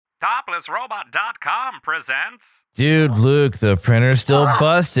ToplessRobot.com presents... Dude, Luke, the printer's still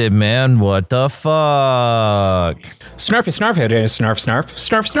busted, man. What the fuck? Snarfy, snarf, snarf, snarf,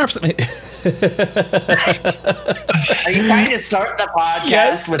 snarf, snarf. Are you trying to start the podcast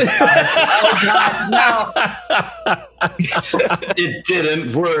Yes. with snarf? Oh, God, no. It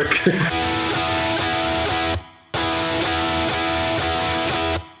didn't work.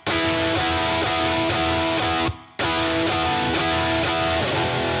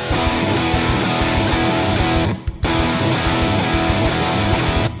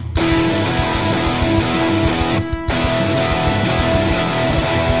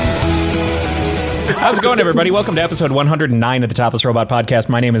 How's it going, everybody? Welcome to episode 109 of the Topless Robot Podcast.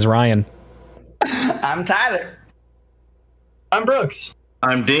 My name is Ryan. I'm Tyler. I'm Brooks.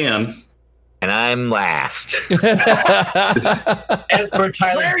 I'm Dan. And I'm last. As per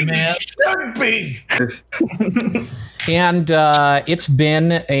Tyler's demand. Should be. And it's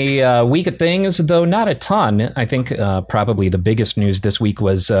been a week of things, though not a ton. I think probably the biggest news this week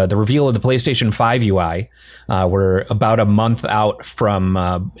was the reveal of the PlayStation 5 UI. We're about a month out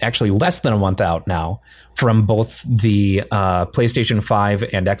from, actually less than a month out now, from both the PlayStation 5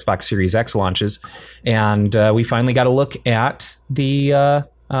 and Xbox Series X launches. And we finally got a look at the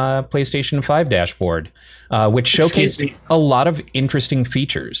PlayStation 5 dashboard, which showcased a lot of interesting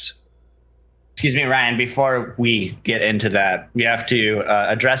features. Excuse me, Ryan, before we get into that, we have to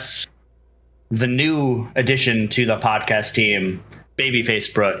address the new addition to the podcast team,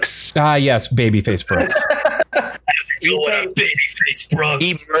 Babyface Brooks. Yes, Babyface Brooks. What up, Babyface Brooks?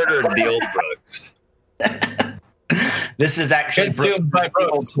 He murdered the old Brooks. This is actually Consumed by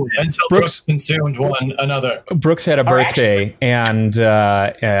Brooks until Brooks- Brooks consumed one another. Brooks had a birthday, and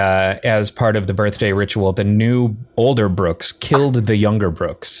as part of the birthday ritual, the new older Brooks killed the younger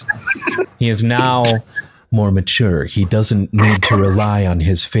Brooks. He is now more mature. He doesn't need to rely on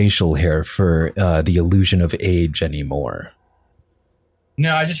his facial hair for the illusion of age anymore.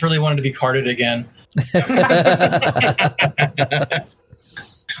 No, I just really wanted to be carded again.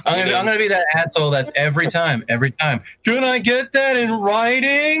 I'm gonna be that asshole that's every time. Can I get that in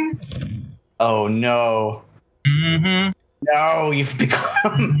writing? Oh, no. Mm-hmm. No, you've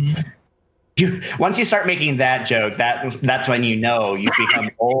become... Once you start making that joke, that's when you know you've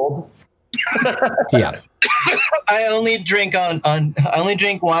become old. Yeah. I only drink wine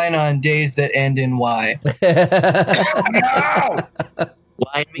on days that end in Y. No!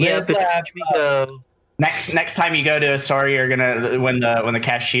 Line me up and watch me go. Next time you go to a store, you're gonna when the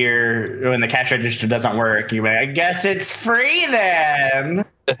cash register doesn't work, you're like, I guess it's free then.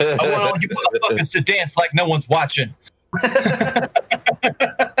 I want all you motherfuckers to dance like no one's watching.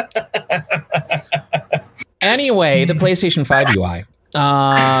 Anyway, the PlayStation 5 UI.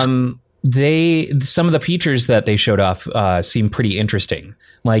 Some of the features that they showed off seem pretty interesting.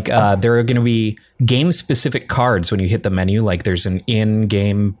 Like there are going to be game-specific cards when you hit the menu. Like there's an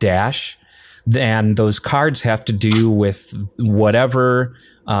in-game dash, and those cards have to do with whatever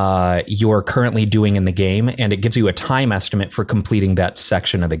you're currently doing in the game, and it gives you a time estimate for completing that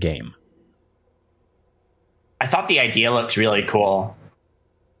section of the game. I thought the idea looks really cool.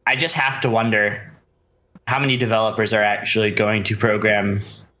 I just have to wonder how many developers are actually going to program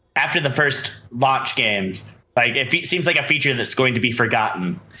after the first launch games. Like, it seems like a feature that's going to be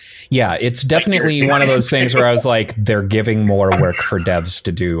forgotten. Yeah, it's definitely one of those things where I was like, they're giving more work for devs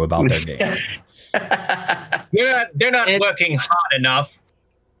to do about their game. They're not working hard enough.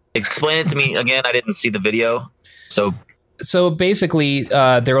 Explain it to me again. I didn't see the video. So basically,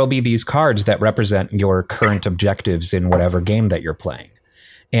 there will be these cards that represent your current objectives in whatever game that you're playing.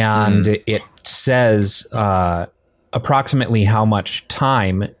 And it says approximately how much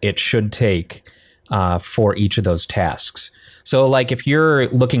time it should take for each of those tasks. So like if you're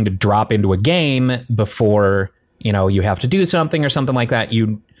looking to drop into a game before, you have to do something or something like that,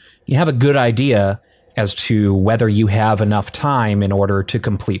 you have a good idea as to whether you have enough time in order to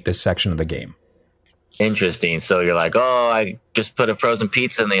complete this section of the game. Interesting. So you're like, I just put a frozen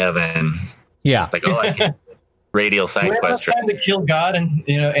pizza in the oven. Yeah. Like, I can radial side quest. Time to kill God and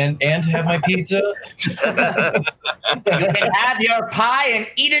to have my pizza. You can have your pie and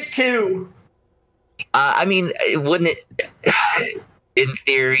eat it too. I mean, wouldn't it? In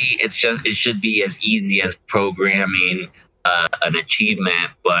theory, it should be as easy as programming an achievement,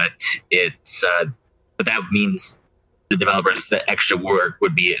 but but that means the developers, the extra work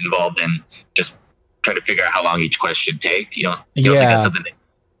would be involved in just trying to figure out how long each quest should take. You don't think that's something?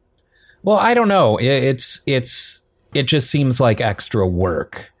 Well, I don't know. It just seems like extra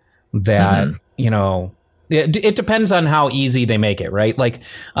work that It depends on how easy they make it, right? Like,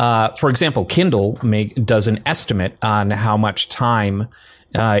 for example, Kindle does an estimate on how much time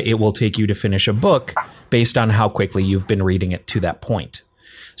it will take you to finish a book based on how quickly you've been reading it to that point.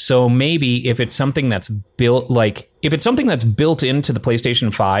 So maybe if it's something that's built into the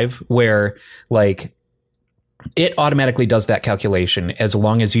PlayStation 5 where like it automatically does that calculation as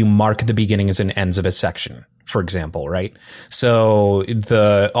long as you mark the beginnings and ends of a section, for example, right? So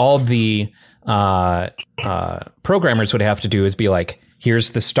all the programmers would have to do is be like,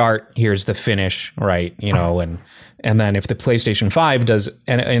 here's the start, here's the finish, right? You know, and then if the PlayStation 5 does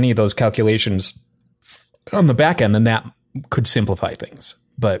any of those calculations on the back end, then that could simplify things.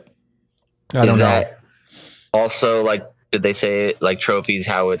 But I don't know. Also, like, did they say like trophies,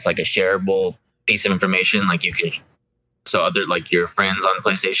 how it's like a shareable piece of information? Like you can, so other like your friends on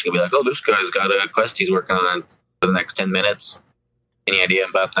PlayStation could be like, oh, this guy's got a quest he's working on for the next 10 minutes. Any idea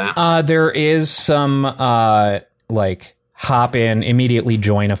about that? There is some like hop in, immediately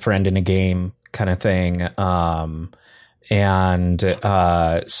join a friend in a game kind of thing. And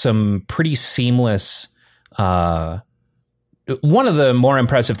some pretty seamless. One of the more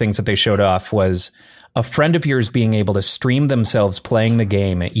impressive things that they showed off was a friend of yours being able to stream themselves playing the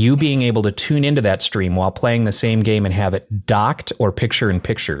game, you being able to tune into that stream while playing the same game and have it docked or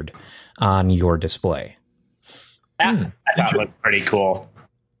pictured on your display. That I thought looked pretty cool.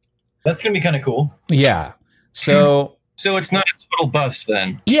 That's going to be kind of cool. Yeah. So it's not a total bust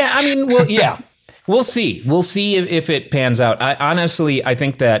then. Yeah, I mean, well, yeah. We'll see. We'll see if it pans out. I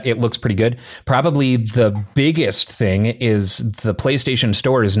think that it looks pretty good. Probably the biggest thing is the PlayStation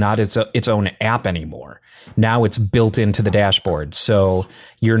Store is not its own app anymore. Now it's built into the dashboard. So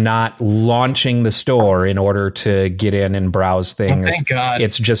you're not launching the store in order to get in and browse things. Oh, thank God.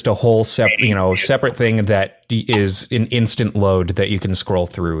 It's just a whole separate thing that is an instant load that you can scroll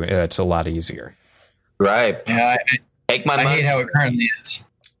through. It's a lot easier. Right. Yeah, I hate how it currently is.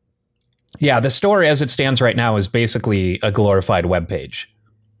 Yeah, the store as it stands right now is basically a glorified web page.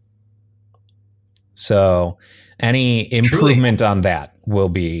 So any improvement on that will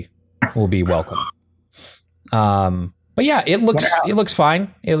be welcome. But yeah, it looks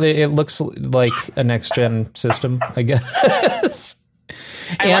fine. It looks like a next gen system, I guess.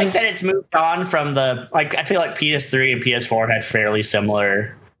 I like that it's moved on from I feel like PS3 and PS4 had fairly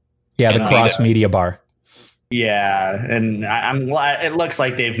similar. Yeah, the cross media bar. Yeah, and I'm glad it looks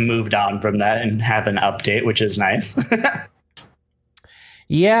like they've moved on from that and have an update, which is nice.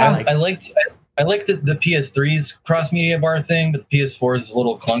 Yeah, I liked the PS3's cross media bar thing, but the PS4 is a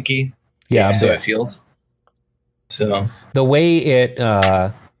little clunky. Yeah, so it feels. So the way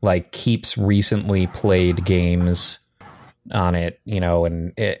it keeps recently played games on it,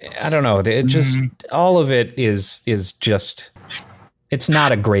 and I don't know, it just all of it is just. It's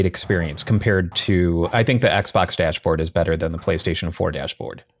not a great experience compared to. I think the Xbox dashboard is better than the PlayStation 4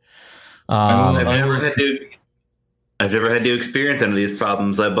 dashboard. I've never had to experience any of these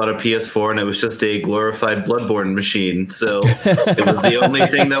problems. I bought a PS4 and it was just a glorified Bloodborne machine. So it was the only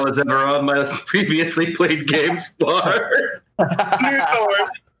thing that was ever on my previously played games bar.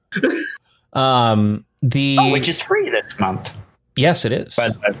 Which is free this month. Yes, it is.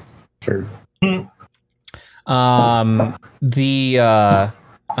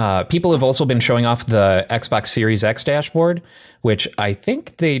 People have also been showing off the Xbox Series X dashboard, which I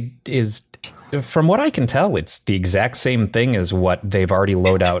think from what I can tell, it's the exact same thing as what they've already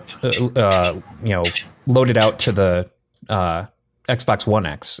loaded out to the Xbox One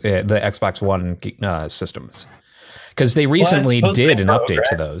X, the Xbox One systems, because they recently did an update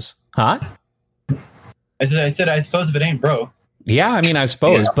to those. Huh? I said, I suppose if it ain't broke. Yeah, I mean, I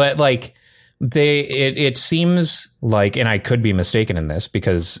suppose, but it seems like, and I could be mistaken in this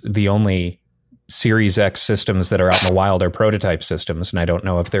because the only Series X systems that are out in the wild are prototype systems, and I don't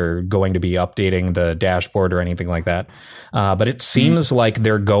know if they're going to be updating the dashboard or anything like that. But it seems like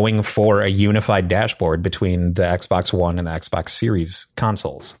they're going for a unified dashboard between the Xbox One and the Xbox Series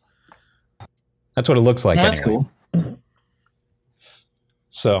consoles. That's what it looks like. That's anyway. cool.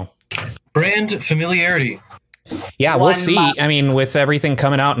 So, brand familiarity. Yeah, we'll see. I mean, with everything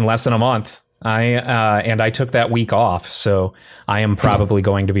coming out in less than a month, I took that week off, so I am probably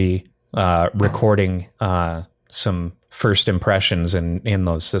going to be recording some first impressions in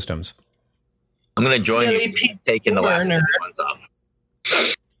those systems. I'm going to join you taking the last ones off.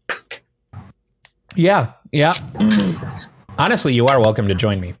 Yeah. Honestly, you are welcome to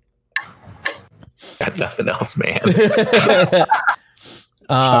join me. Got nothing else, man.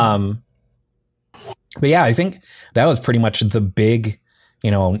 But yeah, I think that was pretty much the big,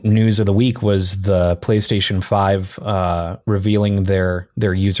 news of the week was the PlayStation 5 revealing their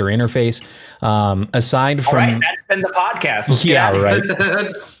user interface. Aside from that's been the podcast. Yeah, right.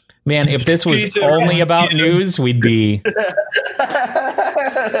 Man, if this was Piece of only shit. about news, we'd be.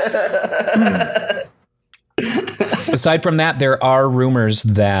 Aside from that, there are rumors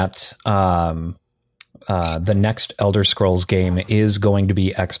that the next Elder Scrolls game is going to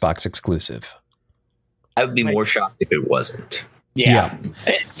be Xbox exclusive. I would be more shocked if it wasn't. Yeah.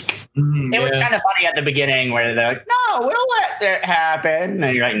 It was kind of funny at the beginning where they're like, "No, we'll let it happen,"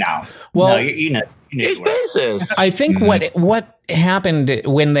 and you're like, "No, Well, no, you know, It's basis. I think what happened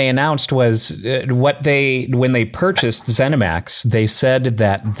when they announced was when they purchased ZeniMax, they said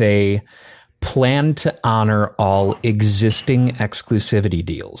that they plan to honor all existing exclusivity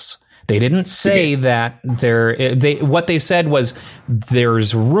deals. They didn't say that what they said was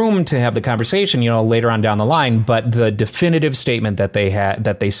there's room to have the conversation, later on down the line, but the definitive statement that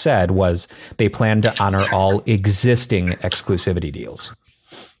they said was they plan to honor all existing exclusivity deals.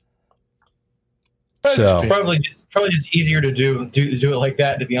 So It's probably just easier to do it like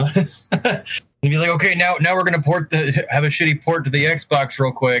that, to be honest. And be like, okay, now we're gonna have a shitty port to the Xbox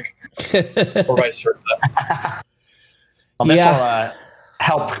real quick, or vice versa. Well, this will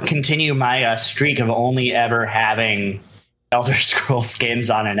help continue my streak of only ever having Elder Scrolls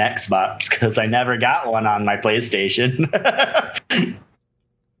games on an Xbox, because I never got one on my PlayStation.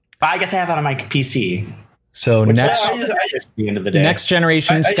 I guess I have it on my PC. So next the end of the day. next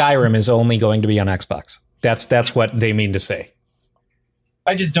generation Skyrim is only going to be on Xbox. That's what they mean to say.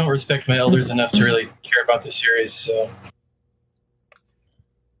 I just don't respect my elders enough to really care about the series. So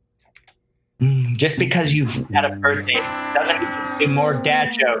Just because you've had a birthday doesn't mean you do more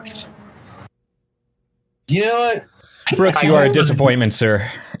dad jokes. you know what? Brooks, you are a disappointment, sir.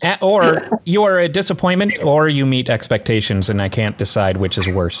 Or you are a disappointment, or you meet expectations, and I can't decide which is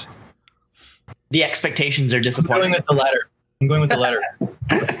worse. The expectations are I'm going disappointing. with the latter.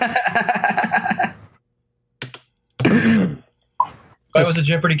 If I was a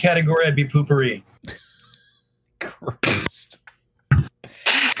Jeopardy category, I'd be poopery.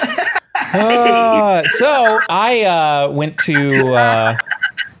 So I went to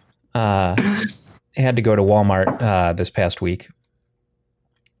had to go to Walmart this past week,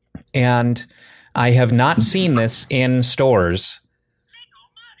 and I have not seen this in stores.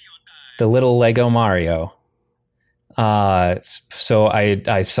 The little Lego Mario. So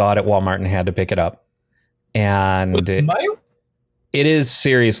I saw it at Walmart and had to pick it up, and Mario? it is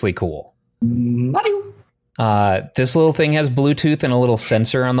seriously cool. Mario. This little thing has Bluetooth and a little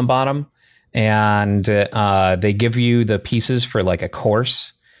sensor on the bottom, and they give you the pieces for like a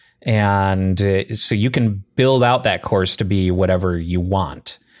course, and so you can build out that course to be whatever you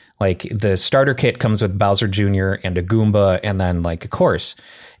want. Like the starter kit comes with Bowser Jr. and a Goomba, and then like a course.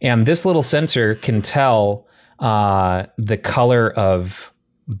 And this little sensor can tell the color of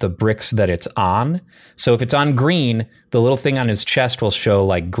the bricks that it's on. So if it's on green, the little thing on his chest will show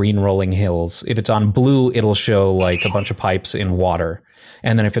like green rolling hills. If it's on blue, it'll show like a bunch of pipes in water.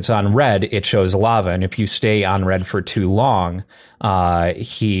 And then if it's on red, it shows lava. And if you stay on red for too long,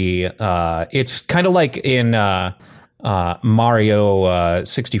 it's kind of like in Mario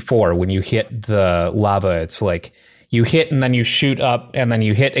 64, when you hit the lava, it's like you hit and then you shoot up, and then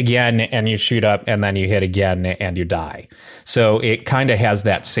you hit again and you shoot up, and then you hit again and you die. So it kind of has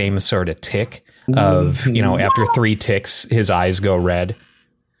that same sort of tick of, after 3 ticks, his eyes go red,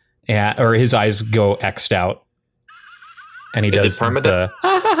 or his eyes go X'd out. And he does the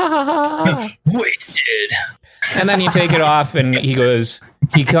Wasted. and then you take it off, and he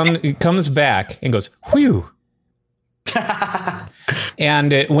comes back and goes, whew.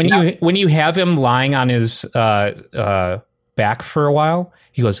 And when you have him lying on his back for a while,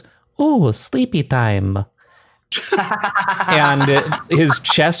 he goes, "Ooh, sleepy time." And his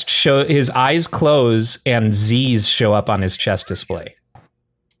eyes close, and Z's show up on his chest display.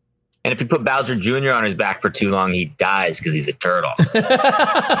 And if you put Bowser Jr. on his back for too long, he dies because he's a turtle.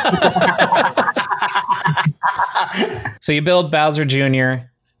 So you build Bowser Jr.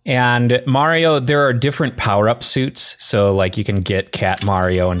 and Mario. There are different power-up suits, so like you can get Cat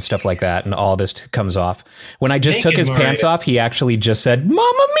Mario and stuff like that, and all this comes off. When I just Naked took his Mario. pants off, he actually just said,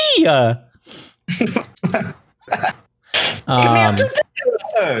 "Mamma Mia!" And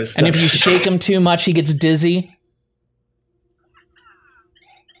if you shake him too much, he gets dizzy.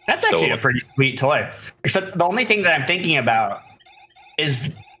 That's actually a pretty sweet toy. Except the only thing that I'm thinking about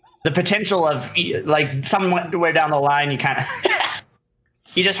is the potential of like somewhere down the line, you kind of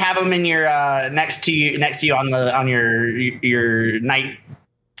you just have them in your next to you on your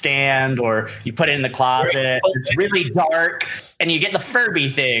nightstand, or you put it in the closet. It's really dark, and you get the Furby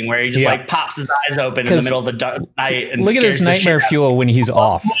thing where he just like pops his eyes open in the middle of the night. And look at his nightmare fuel when he's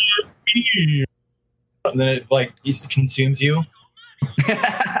off. And then it consumes you.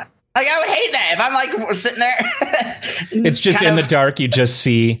 Like, I would hate that if I'm like sitting there. It's just in the dark. You just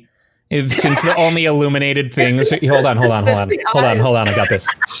see, since the only illuminated things. Hold on. I got this.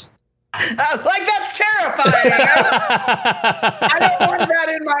 Like, that's terrifying. I don't want that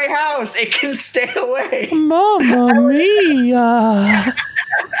in my house. It can stay away. Mamma mia.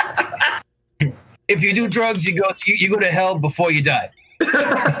 If you do drugs, you go to hell before you die.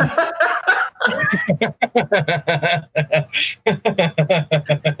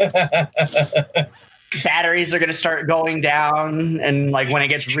 Batteries are going to start going down, and like when it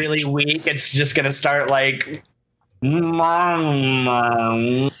gets really weak, it's just going to start like. But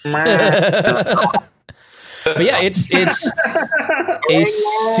yeah, it's a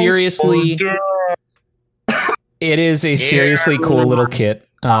seriously. It is a seriously cool little kit.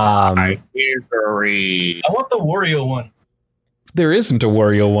 I want the Wario one. There isn't a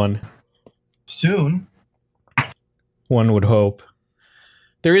Wario one. Soon. One would hope.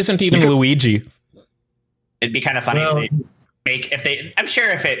 There isn't even Luigi. It'd be kind of funny if they I'm sure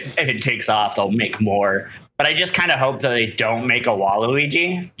if it takes off, they'll make more. But I just kind of hope that they don't make a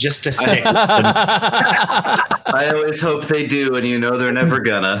Waluigi just to stick with them. I always hope they do, and they're never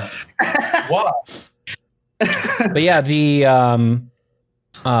gonna. Wow. But yeah, the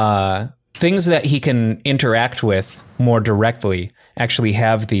things that he can interact with more directly actually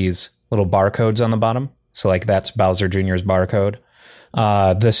have these little barcodes on the bottom. So like that's Bowser Jr.'s barcode.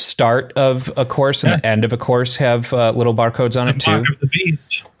 The start of a course and the end of a course have little barcodes on it too. Mark of the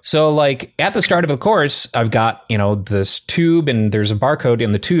Beast. So like at the start of a course, I've got, this tube and there's a barcode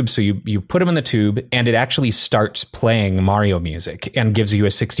in the tube. So you put them in the tube and it actually starts playing Mario music and gives you a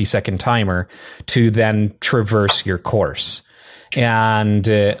 60-second timer to then traverse your course. And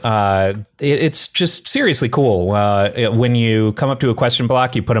it's just seriously cool. When you come up to a question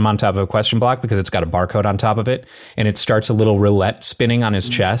block, you put him on top of a question block because it's got a barcode on top of it. And it starts a little roulette spinning on his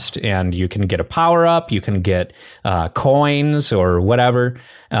chest. And you can get a power up. You can get coins or whatever.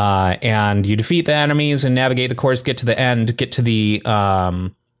 And you defeat the enemies and navigate the course, get to the end, get to the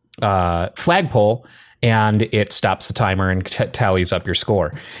flagpole. And it stops the timer and tallies up your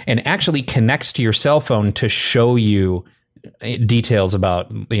score. And actually connects to your cell phone to show you details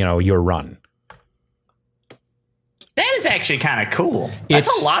about your run. That is actually kind of cool.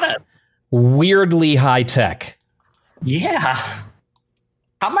 That's a lot of weirdly high tech. Yeah.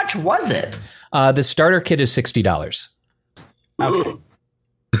 How much was it? The starter kit is $60. Okay.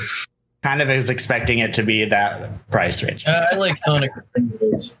 Kind of is expecting it to be that price range. I like Sonic.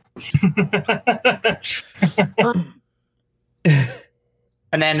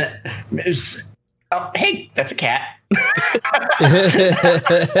 And then oh, hey, that's a cat.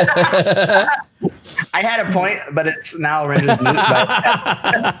 I had a point, but it's now rendered moot.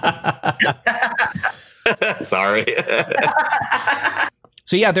 Sorry.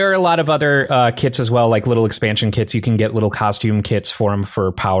 So yeah, there are a lot of other kits as well, like little expansion kits. You can get little costume kits for them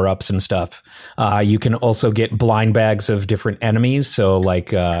for power-ups and stuff. You can also get blind bags of different enemies. So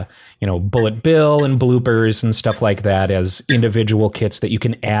like, Bullet Bill and bloopers and stuff like that as individual kits that you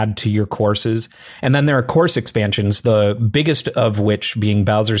can add to your courses. And then there are course expansions, the biggest of which being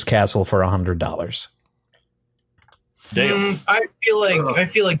Bowser's Castle for $100. Damn. I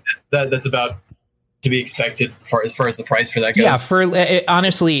feel like that's about to be expected as far as the price for that goes. Yeah,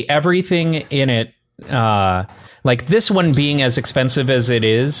 honestly, everything in it, like this one being as expensive as it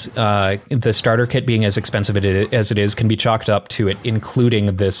is, the starter kit being as expensive as it is, can be chalked up to it,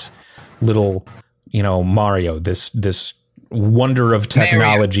 including this little, Mario, this wonder of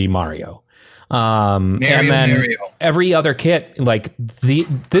technology, Mario. And then Mario. Every other kit, like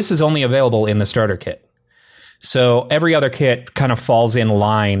this is only available in the starter kit. So every other kit kind of falls in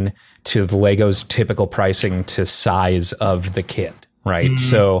line to the Lego's typical pricing to size of the kit, right? Mm-hmm.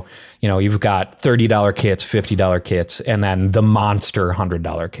 So, you've got $30 kits, $50 kits, and then the monster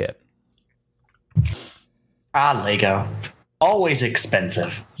 $100 kit. Lego. Always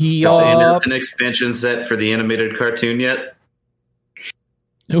expensive. Have they announced an expansion set for the animated cartoon yet?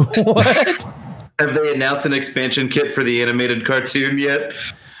 What? Have they announced an expansion kit for the animated cartoon yet?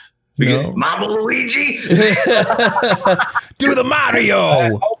 No. Mama Luigi! Do the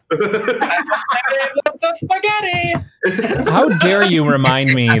Mario! Some spaghetti. How dare you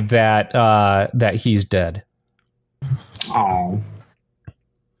remind me that he's dead? Oh.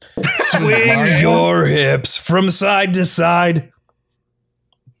 Swing your hips from side to side.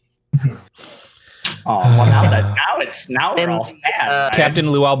 Oh, well, now we're all sad. Right?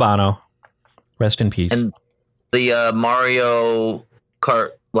 Captain Lou Albano, rest in peace. And the Mario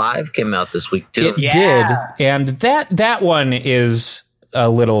Kart Live came out this week too. It did, and that one is a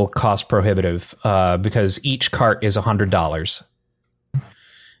little cost prohibitive because each cart is $100.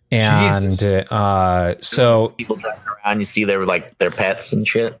 And so People driving around, you see their pets and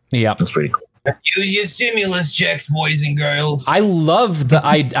shit. yeah, That's pretty cool. Use your stimulus checks, boys and girls. I love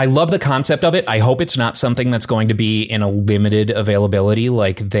the concept of it. I hope it's not something that's going to be in a limited availability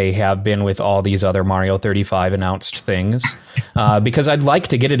like they have been with all these other Mario 35 announced things, because I'd like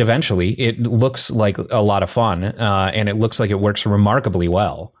to get it eventually. It looks like a lot of fun, and it looks like it works remarkably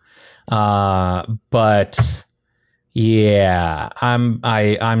well. But yeah, I'm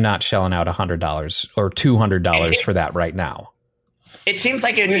not shelling out $100 or $200 for that right now. It seems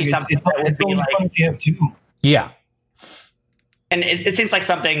like it would be something that would be like, if you have two. Yeah. and it seems like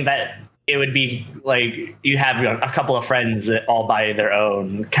something that it would be like you have a couple of friends that all buy their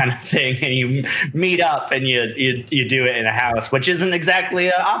own kind of thing, and you meet up and you do it in a house, which isn't exactly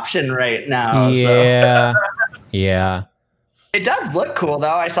an option right now. Yeah. So. Yeah. It does look cool though.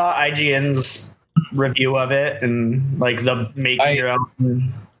 I saw IGN's review of it and like the making your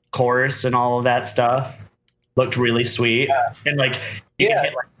own course and all of that stuff looked really sweet. And like you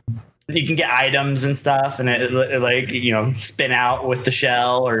can get items and stuff, and it like, you know, spin out with the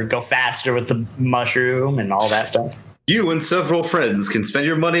shell or go faster with the mushroom and all that stuff. You and several friends can spend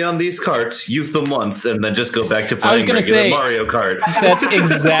your money on these carts, use them once, and then just go back to playing regular Mario Kart. That's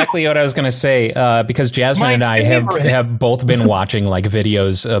exactly what I was going to say, because Jasmine and I have both been watching like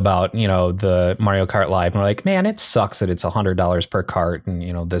videos about, you know, the Mario Kart Live, and we're like, man, it sucks that it's $100 per cart and,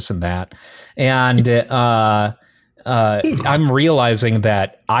 you know, this and that. And I'm realizing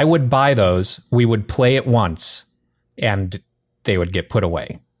that I would buy those, we would play it once, and they would get put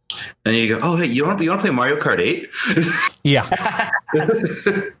away. And you go, oh, hey, you want to play Mario Kart 8? Yeah.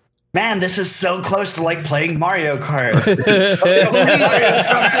 Man, this is so close to like playing Mario Kart. Something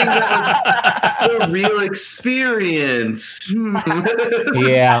that was the real experience.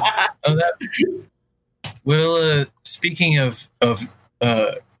 Yeah. Well, speaking of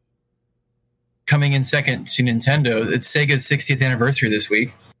coming in second to Nintendo, it's Sega's 60th anniversary this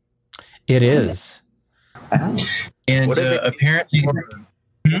week. It is. And apparently...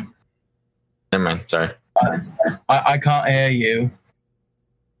 Never mind. Sorry. I can't hear you.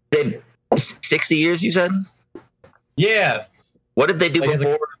 60 years, you said? Yeah. What did they do Like,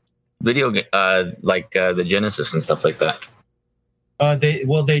 before video game, the Genesis and stuff like that? They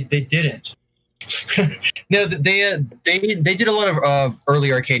didn't. No, they did a lot of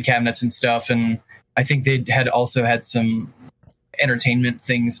early arcade cabinets and stuff, and I think they had also had some entertainment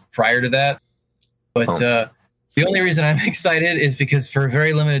things prior to that. But the only reason I'm excited is because for a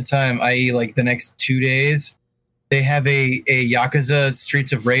very limited time, i.e. like the next 2 days, they have a Yakuza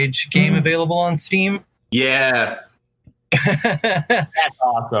Streets of Rage game available on Steam. Yeah. That's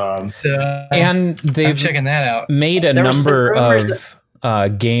awesome. So, And they've I'm checking that out. made a number of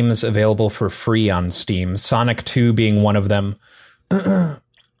games available for free on Steam, Sonic 2 being one of them.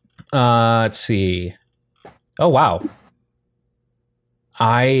 Let's see. Oh, wow.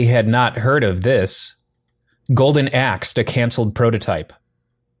 I had not heard of this. Golden Axe, a canceled prototype.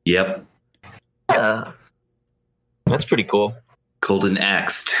 Yep. Yeah. That's pretty cool. Golden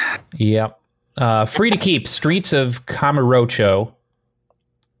Axed. Yep. Free to keep, Streets of Kamurocho.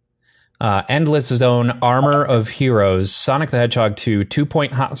 Endless Zone, Armor of Heroes, Sonic the Hedgehog 2, 2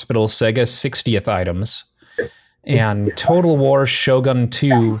 Point Hospital, Sega 60th items, and Total War Shogun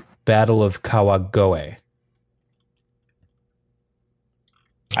 2, Battle of Kawagoe.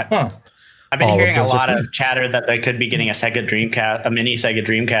 I've been All of hearing a those are lot free. of chatter that they could be getting a mini Sega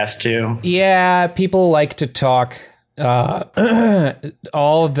Dreamcast too. Yeah, people like to talk.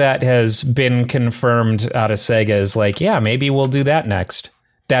 All of that has been confirmed out of Sega is like, yeah, maybe we'll do that next.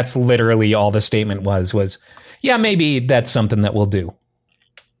 That's literally all the statement was, yeah, maybe that's something that we'll do.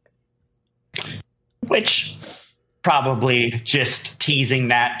 Which probably just teasing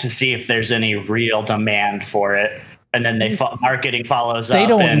that to see if there's any real demand for it. And then marketing follows up. They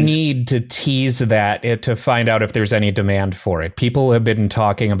don't need to tease that to find out if there's any demand for it. People have been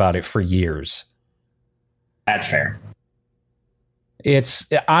talking about it for years. That's fair. It's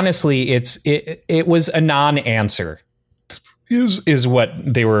honestly, it was a non-answer. Is what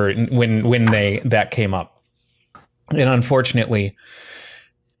they were when that came up, and unfortunately,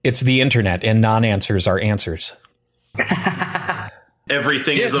 it's the internet, and non-answers are answers.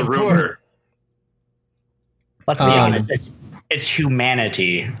 Everything is a rumor. Let's be honest. It's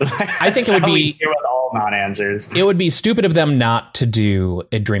humanity. I think it would be with all non-answers. It would be stupid of them not to do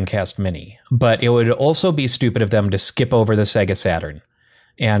a Dreamcast Mini, but it would also be stupid of them to skip over the Sega Saturn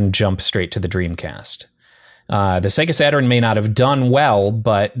and jump straight to the Dreamcast. The Sega Saturn may not have done well,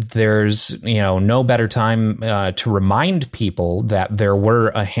 but there's no better time to remind people that there were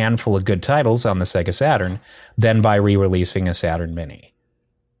a handful of good titles on the Sega Saturn than by re-releasing a Saturn Mini.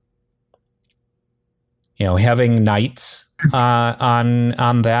 having nights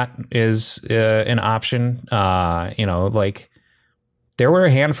on that is an option. Like there were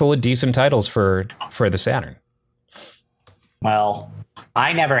a handful of decent titles for the Saturn. Well,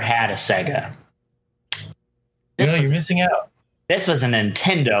 I never had a Sega. No, you're missing out. This was a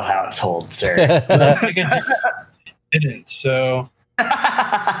Nintendo household, sir. Sega didn't, so...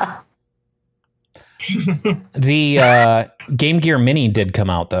 The Game Gear Mini did come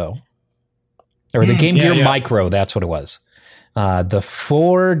out, though. Or the Game Gear Micro, that's what it was. The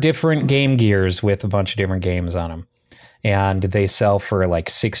 4 different Game Gears with a bunch of different games on them. And they sell for like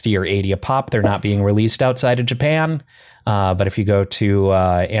 60 or 80 a pop. They're not being released outside of Japan. But if you go to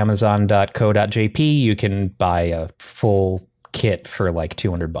amazon.co.jp, you can buy a full kit for like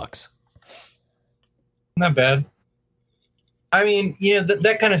 $200. Not bad. I mean,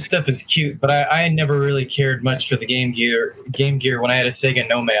 that kind of stuff is cute, but I never really cared much for the Game Gear when I had a Sega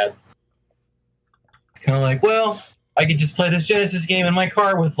Nomad. It's kind of like, well, I could just play this Genesis game in my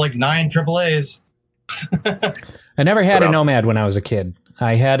car with like 9 AAAs. I never had a Nomad when I was a kid.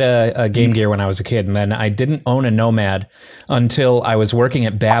 I had a Game Gear when I was a kid, and then I didn't own a Nomad until I was working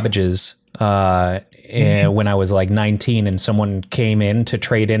at Babbage's when I was like 19, and someone came in to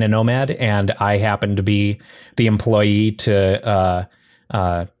trade in a Nomad, and I happened to be the employee to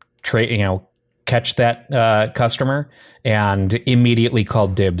catch that customer, and immediately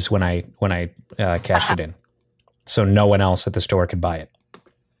called dibs when I cashed it in, so no one else at the store could buy it.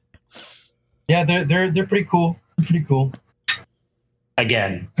 Yeah, they're pretty cool. Pretty cool.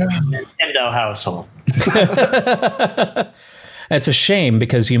 Again, Nintendo household. It's a shame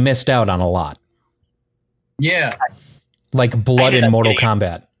because you missed out on a lot. Yeah. Like blood in Mortal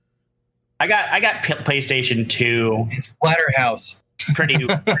Kombat. I got PlayStation 2. Splatterhouse. Pretty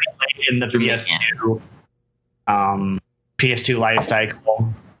late in the PS2 PS2 life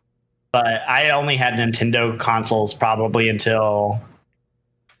cycle. But I only had Nintendo consoles probably until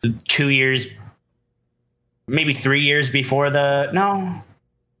 2 years, maybe 3 years before probably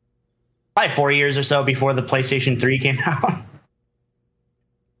 4 years or so before the PlayStation 3 came out.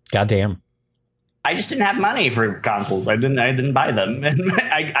 Goddamn. I just didn't have money for consoles. I didn't buy them. And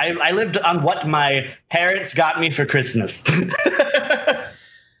I lived on what my parents got me for Christmas.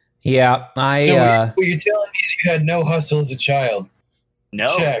 Yeah, So what you're telling me is you had no hustle as a child? No.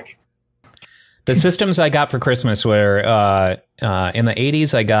 Check. The systems I got for Christmas were in the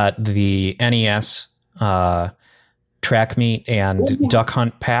 80s. I got the NES Track Meet and Duck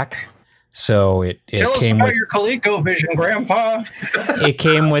Hunt pack. So it Tell came us about with your ColecoVision, Grandpa. it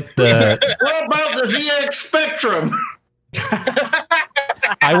came with the. What about the ZX Spectrum?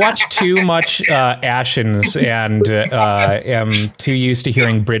 I watched too much Ashens and am too used to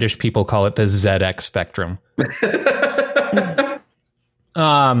hearing British people call it the ZX Spectrum.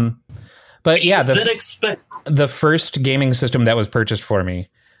 But yeah, the first gaming system that was purchased for me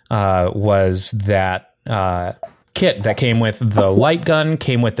was that kit that came with the light gun,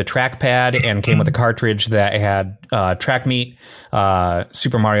 came with the trackpad, and came with a cartridge that had Track Meet,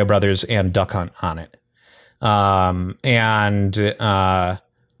 Super Mario Brothers, and Duck Hunt on it.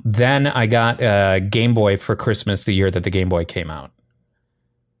 Then I got a Game Boy for Christmas the year that the Game Boy came out.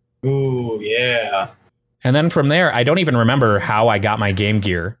 Ooh, yeah. And then from there, I don't even remember how I got my Game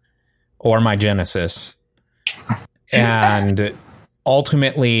Gear or my Genesis. And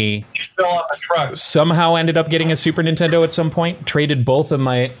ultimately, you fell off a truck. Somehow ended up getting a Super Nintendo at some point. Traded both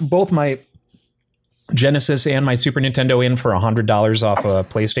my Genesis and my Super Nintendo in for $100 off a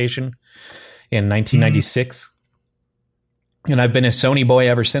PlayStation in 1996. And I've been a Sony boy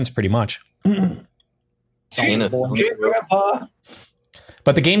ever since, pretty much. Grandpa.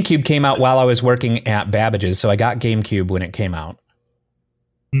 But the GameCube came out while I was working at Babbage's, so I got GameCube when it came out.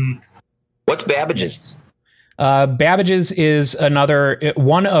 What's Babbage's? Babbage's is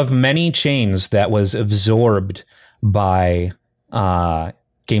one of many chains that was absorbed by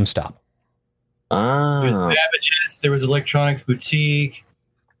GameStop. There was Babbage's, there was Electronics Boutique,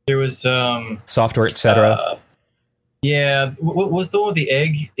 there was Software, etc. Yeah, what was the one with the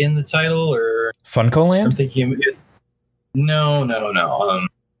egg in the title, or Funko Land? I'm thinking, no.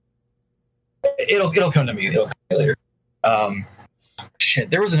 It'll come to me. It'll come to me later. Shit,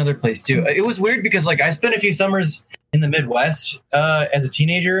 there was another place too. It was weird because like I spent a few summers in the Midwest as a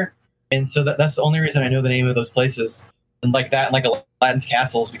teenager, and so that's the only reason I know the name of those places. And like that, and like Aladdin's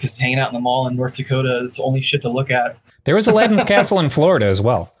Castles, because hanging out in the mall in North Dakota, it's the only shit to look at. There was Aladdin's Castle in Florida as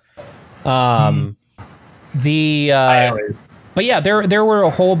well. But yeah, there were a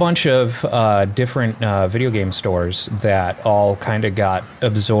whole bunch of different video game stores that all kind of got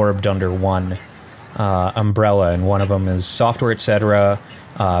absorbed under one umbrella, and one of them is Software, etc.,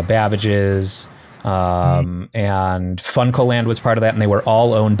 Babbage's, and Funko Land was part of that, and they were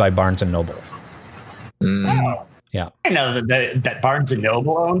all owned by Barnes and Noble. Oh. Yeah, I know that Barnes and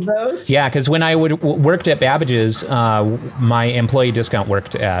Noble owned those. yeah, because when I worked at Babbage's, my employee discount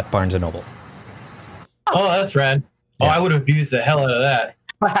worked at Barnes and Noble. Oh, that's rad. Oh, Yeah. I would have abused the hell out of that.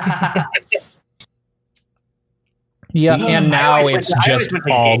 Yeah, Mm. and I now always went it's to- I always just went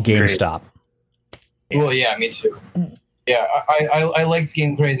to all Game Crazy. GameStop. Well, yeah, me too. Yeah, I liked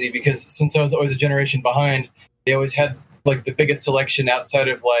Game Crazy because since I was always a generation behind, they always had like the biggest selection outside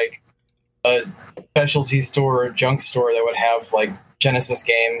of like a specialty store or junk store that would have like Genesis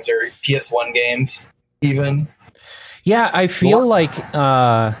games or PS1 games even. Yeah, I feel like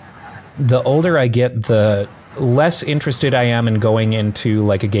the older I get, the less interested I am in going into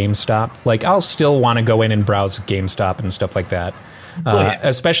like a GameStop. Like I'll still want to go in and browse GameStop and stuff like that.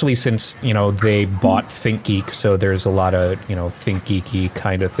 Especially since, they bought ThinkGeek, so there's a lot of, ThinkGeeky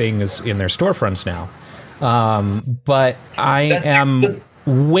kind of things in their storefronts now. But I am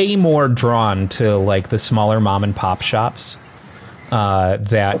way more drawn to like the smaller mom and pop shops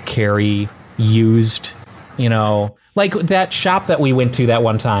that carry used, like that shop that we went to that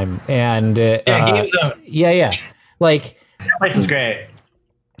one time. And Game Zone. yeah. Like That place was great.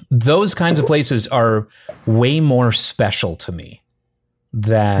 those kinds of places are way more special to me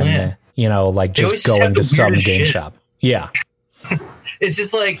than, like They just always have going the to some weirdest game shit. shop. Yeah. It's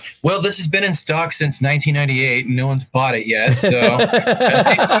just like, well, this has been in stock since 1998 and no one's bought it yet. So,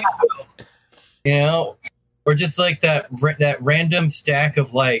 or just like that random stack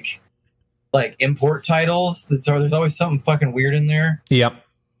of like import titles. There's always something fucking weird in there. Yep.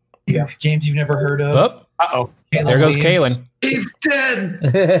 Yeah, games you've never heard of. Oh, Uh-oh. there goes Williams. Kaylin. He's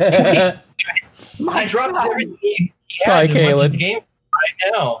dead. I dropped everything he Bye, had and went to Kaylin. the game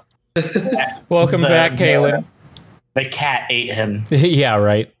right now. Welcome back, Kaylin. The cat ate him. Yeah,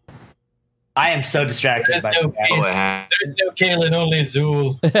 right. I am so distracted There's by no the cat. Oh, it ha- There's no Kaylin, only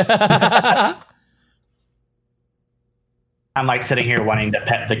Zool. I'm like sitting here wanting to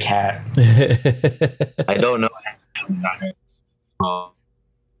pet the cat. I don't know.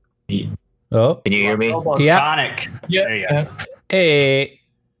 Oh, Can you hear me? Yeah. Sonic. Yeah. There you go. hey.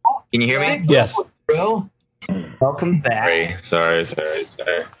 Can you hear me? Yes. Bro. Welcome back. Sorry.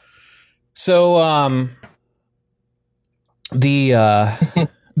 So,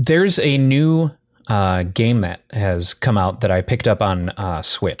 there's a new game that has come out that I picked up on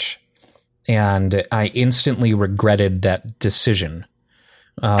Switch, and I instantly regretted that decision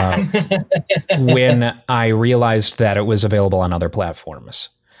when I realized that it was available on other platforms.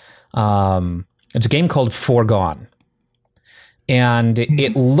 It's a game called Foregone, and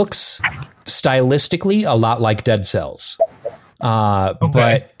it looks stylistically a lot like Dead Cells,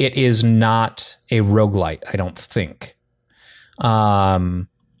 but it is not a roguelite, I don't think.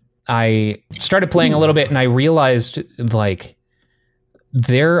 I started playing a little bit and I realized like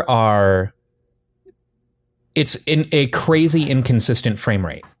it's in a crazy inconsistent frame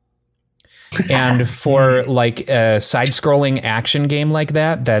rate. And for like a side-scrolling action game like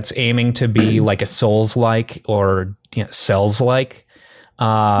that's aiming to be like a Souls-like or Cells-like,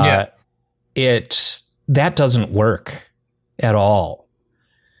 that doesn't work at all.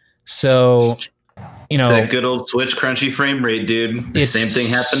 So, It's that good old Switch crunchy frame rate, dude. The It's- same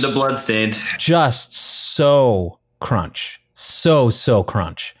thing happened to Bloodstained. just so crunch, so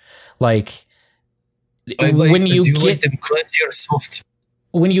crunch. Like when you do get like them crunchy or soft.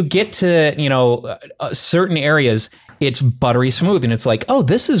 when you get to certain areas, it's buttery smooth, and it's like, oh,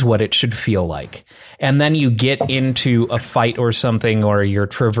 this is what it should feel like. And then you get into a fight or something, or you're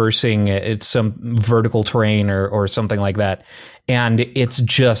traversing some vertical terrain or something like that, and it's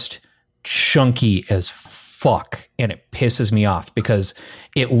just chunky as fuck, and it pisses me off because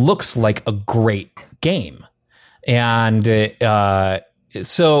it looks like a great game. And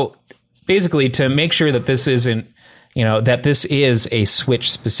so basically, to make sure that this isn't, that this is a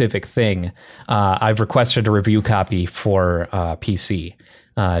Switch specific thing, I've requested a review copy for PC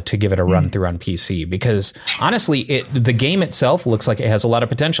to give it a run through on PC, because honestly, the game itself looks like it has a lot of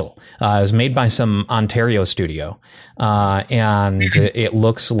potential. It was made by some Ontario studio, and it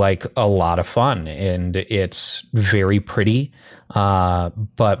looks like a lot of fun, and it's very pretty.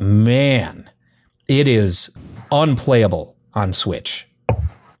 But man, it is unplayable on Switch.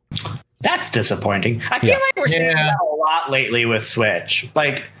 That's disappointing. I feel like we're seeing that a lot lately with Switch.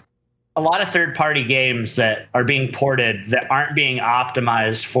 Like a lot of third-party games that are being ported that aren't being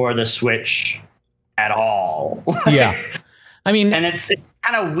optimized for the Switch at all. Yeah. I mean, And it's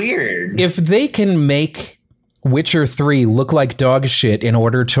kind of weird. if they can make Witcher 3 look like dog shit in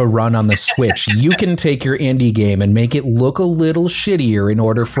order to run on the Switch, you can take your indie game and make it look a little shittier in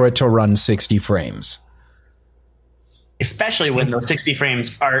order for it to run 60 frames. Especially when those 60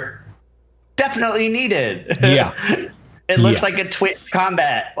 frames are definitely needed. Yeah. It looks like a Twitch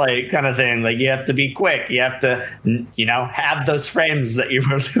combat like kind of thing. Like you have to be quick. You have to, have those frames that you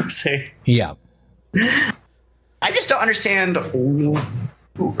were losing. Yeah. I just don't understand.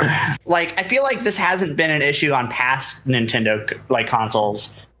 Like, I feel like this hasn't been an issue on past Nintendo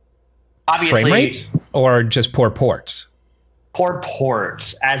consoles. Obviously, frame rates or just poor ports. Poor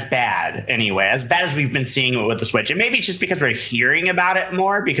ports, as bad anyway, as bad as we've been seeing it with the Switch. And maybe it's just because we're hearing about it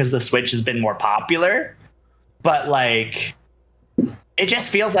more because the Switch has been more popular. But like, it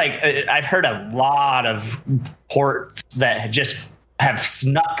just feels like I've heard a lot of ports that just have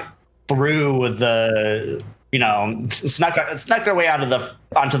snuck through the, snuck their way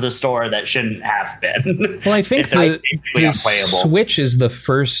onto the store that shouldn't have been. Well, I think the Switch is the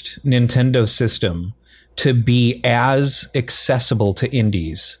first Nintendo system to be as accessible to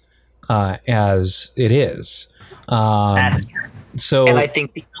indies as it is. That's true. So, and I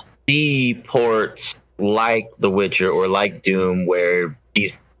think people see ports like The Witcher or like Doom, where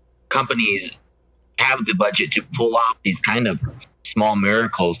these companies have the budget to pull off these kind of small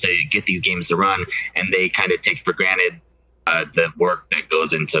miracles to get these games to run, and they kind of take for granted the work that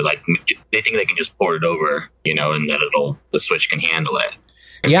goes into, like, they think they can just port it over, and that the Switch can handle it.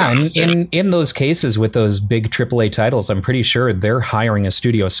 And in those cases with those big AAA titles, I'm pretty sure they're hiring a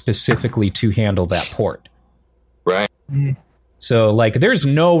studio specifically to handle that port. Right. So, like, there's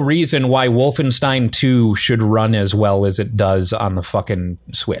no reason why Wolfenstein 2 should run as well as it does on the fucking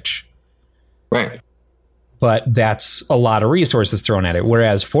Switch. Right. But that's a lot of resources thrown at it.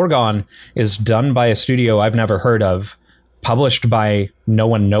 Whereas Foregone is done by a studio I've never heard of, published by no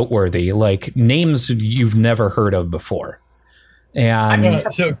one noteworthy, like names you've never heard of before. And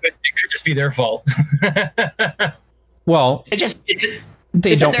so it could just be their fault. Well,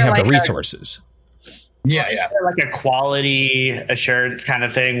 they don't have the resources. Yeah. Like a quality assurance kind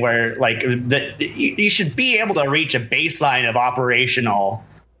of thing where like you should be able to reach a baseline of operational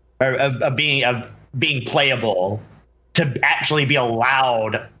or of being playable to actually be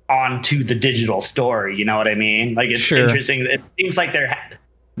allowed onto the digital store. You know what I mean? Like, it's interesting. It seems like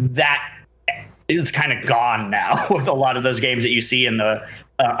that is kind of gone now with a lot of those games that you see in the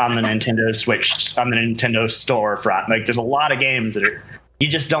on the Nintendo Switch, on the Nintendo store front. Like, there's a lot of games that you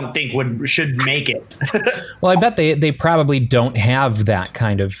just don't think should make it. Well, I bet they probably don't have that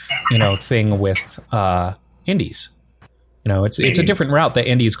kind of thing with indies. It's a different route that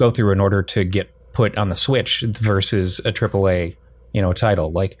indies go through in order to get put on the Switch versus a AAA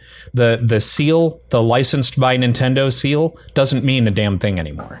title. Like the seal, the licensed by Nintendo seal, doesn't mean a damn thing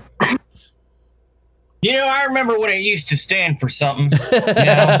anymore. I remember when it used to stand for something.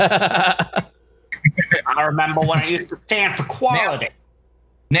 I remember when it used to stand for quality.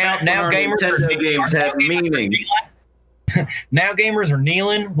 Now gamers games have meaning. Now gamers are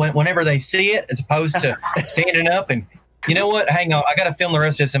kneeling whenever they see it, as opposed to standing up. And you know what? Hang on, I got to film the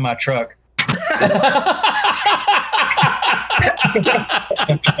rest of this in my truck.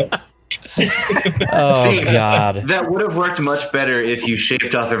 Oh, God. That would have worked much better if you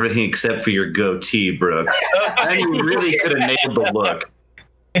shaved off everything except for your goatee, Brooks. And you really could have nailed the look.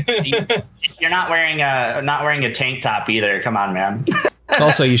 You're not wearing a tank top either. Come on, man.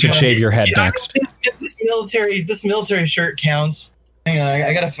 Also, you should shave your head next. This military shirt counts. Hang on,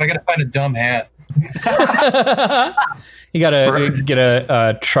 I gotta find a dumb hat. You gotta get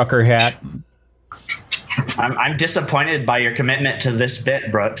a trucker hat. I'm disappointed by your commitment to this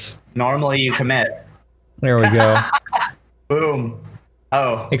bit, Brooks. Normally you commit. There we go. Boom.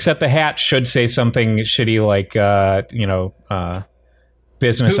 Oh. Except the hat should say something shitty like,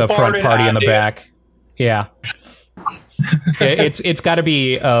 business up front, party in the back. Yeah. It's got to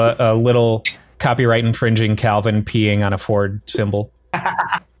be a little copyright infringing Calvin peeing on a Ford symbol.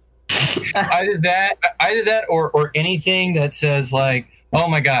 Either that or anything that says like, oh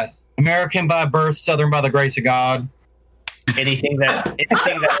my God, American by birth, Southern by the grace of God. Anything that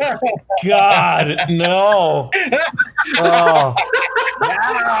God, no. Oh,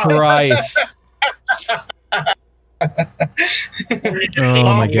 Christ.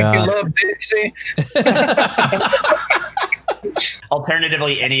 Oh my God. Love Dixie.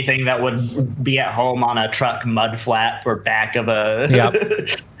 Alternatively, anything that would be at home on a truck mud flap or back of a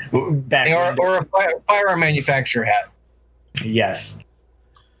or a firearm manufacturer hat. Yes.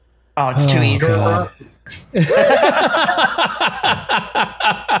 Oh, it's too easy.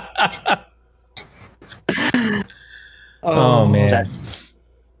 Oh man.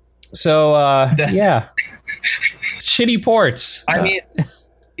 So yeah. Shitty ports. I mean,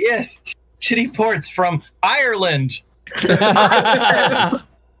 yes, shitty ports from Ireland.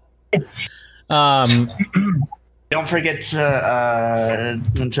 Don't forget to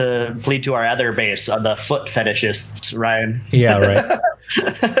plead to our other base, the foot fetishists, Ryan. Yeah,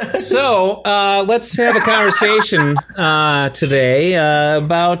 right. So let's have a conversation today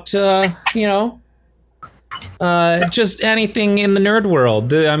about just anything in the nerd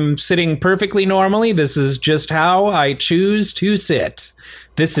world. I'm sitting perfectly normally. This is just how I choose to sit.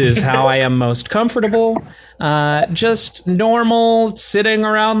 This is how I am most comfortable. Just normal, sitting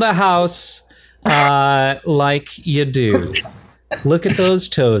around the house like you do. Look at those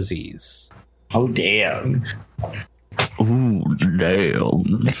toesies. Oh, damn. Ooh,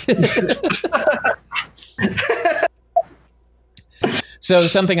 damn. So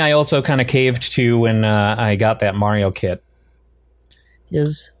something I also kind of caved to when I got that Mario kit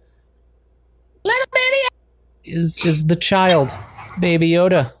is little baby is the child, Baby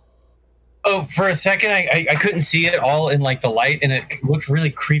Yoda. Oh, for a second, I couldn't see it all in like the light, and it looked really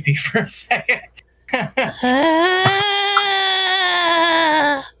creepy for a second.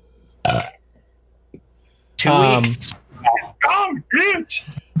 2 weeks.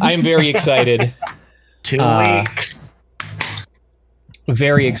 I am very excited. 2 weeks.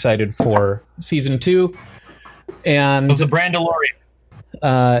 Very excited for season 2, and Of the Brandalorian.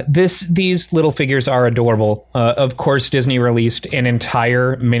 These little figures are adorable. Of course, Disney released an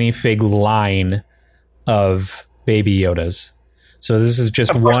entire minifig line of Baby Yodas. So this is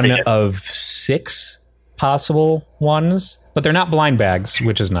just one of 6 possible ones, but they're not blind bags,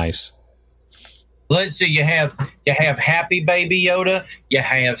 which is nice. Let's see. You have happy Baby Yoda. You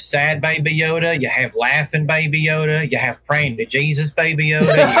have sad Baby Yoda. You have laughing Baby Yoda. You have praying to Jesus Baby Yoda.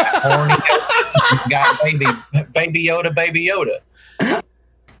 You got horny Yoda. You got Baby Yoda, Baby Yoda.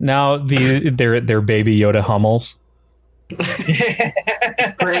 Now they're Baby Yoda Hummels.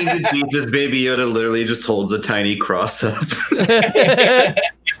 Praying to Jesus, Baby Yoda literally just holds a tiny cross up.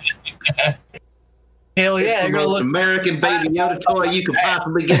 Hell yeah! The You're gonna most look. American Baby Yoda toy you could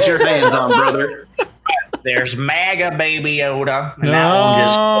possibly get your hands on, brother. There's MAGA Baby Yoda. And that one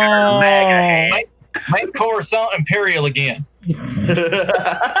just MAGA. Make Coruscant Imperial again.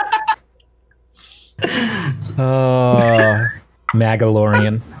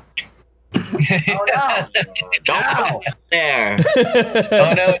 Magalorian. Wow. There.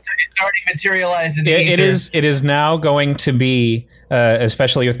 Oh no, it's already materialized in the It ether. is now going to be,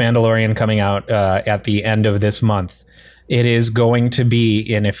 especially with Mandalorian coming out at the end of this month, it is going to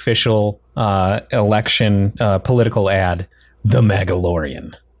be an official election political ad, the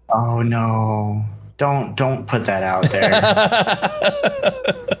Magalorian. Oh no. Don't put that out there.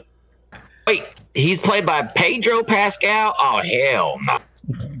 Wait, he's played by Pedro Pascal? Oh, hell no.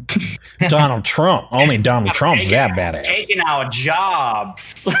 Donald Trump. Only Donald Trump's that badass. Taking our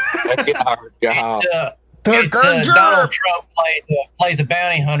jobs. Our job. Donald Trump plays a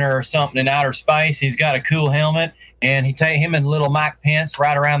bounty hunter or something in outer space. He's got a cool helmet, and him and little Mike Pence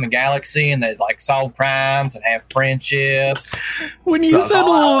ride around the galaxy, and they like solve crimes and have friendships. When you said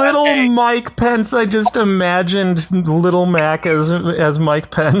little okay. Mike Pence, I just imagined little Mac as Mike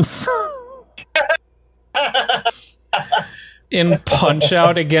Pence. In Punch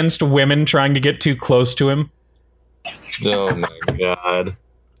Out against women trying to get too close to him. Oh my god.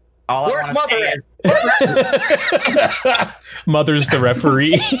 All I Where's wanna Mother say at? is- Mother's the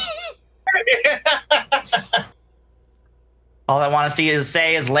referee. All I want to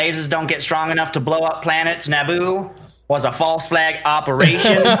say is lasers don't get strong enough to blow up planets. Naboo was a false flag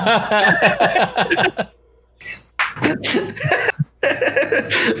operation.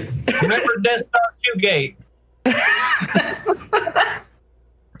 Remember Death Star 2 Gate?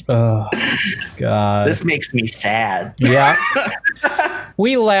 Oh, God. This makes me sad. Yeah.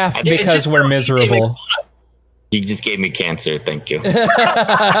 We laugh It's because just we're miserable. You just gave me cancer. Thank you.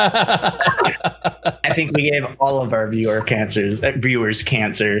 I think we gave all of our viewers cancer.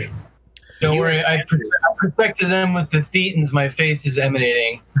 Don't worry, I protected them with the thetans my face is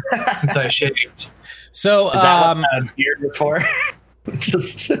emanating since I shaved. So, Is that what a beard was for?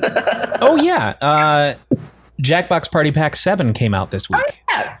 Just oh yeah, Jackbox Party Pack 7 came out this week.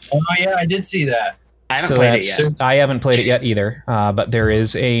 Oh yeah, I did see that. I haven't played it yet. I haven't played it yet either, but there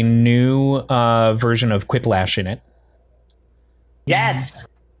is a new version of Quiplash in it, Yes.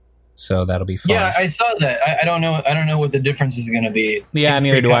 so that'll be fun. Yeah, I saw that. I don't know. I don't know what the difference is going to be. It Yeah, seems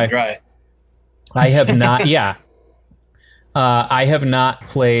neither pretty do cut I. and dry. I have not. Yeah, I have not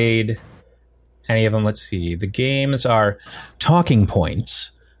played any of them. Let's see. The games are Talking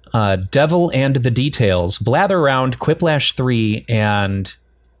Points, Devil and the Details, Blather Round, Quiplash 3, and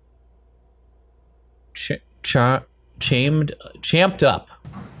Champed Up.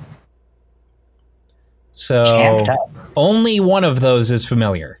 So Champed Up. only one of those is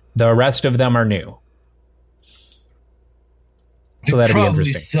familiar. The rest of them are new. So that'd be Probably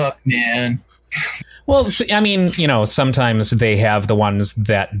interesting. suck, man. Well, I mean, sometimes they have the ones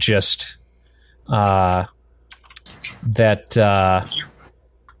that just You're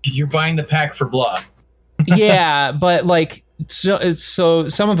buying the pack for blah. yeah, but like so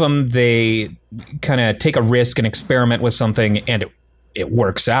some of them they kind of take a risk and experiment with something and it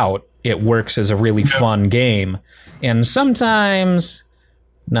works out. It works as a really fun game, and sometimes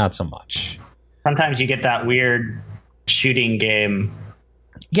not so much. Sometimes you get that weird shooting game.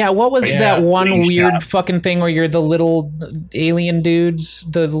 Yeah, what was Yeah, that one Slingshot. weird fucking thing where you're the little alien dudes,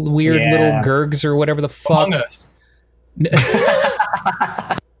 the weird Yeah. little Gurgs or whatever the fuck? Among Us.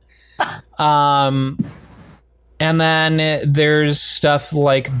 And then there's stuff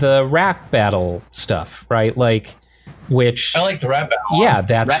like the rap battle stuff, right? Like, which I like the rap battle. yeah,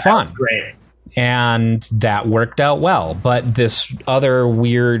 that's That fun, was great. and that worked out well. But this other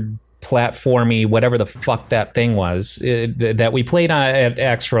weird platformy, whatever the fuck that thing was, that we played on at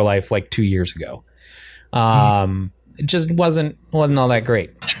X for Life like 2 years ago, it just wasn't all that great.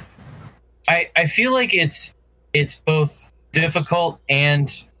 I feel like it's both difficult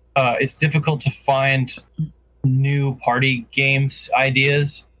and it's difficult to find new party games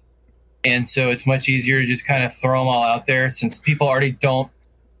ideas, and so it's much easier to just kind of throw them all out there since people already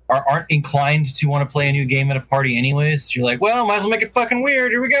aren't inclined to want to play a new game at a party anyways. You're like, well, might as well make it fucking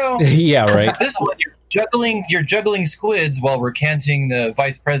weird. Here we go. Yeah, right. This one, you're juggling squids while recanting the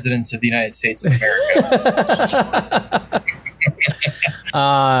vice presidents of the United States of America.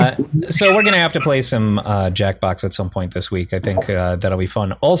 So we're gonna have to play some Jackbox at some point this week. I think that'll be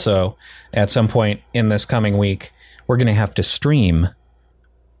fun. Also, at some point in this coming week, we're gonna have to stream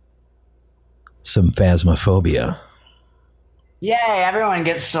some Phasmophobia. Yay, everyone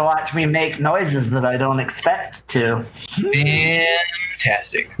gets to watch me make noises that I don't expect to.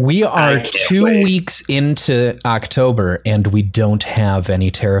 Fantastic. We are can't 2 wait. weeks into October, and we don't have any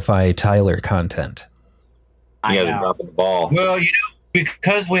Terrify Tyler content. I You guys know. are dropping the ball. Well,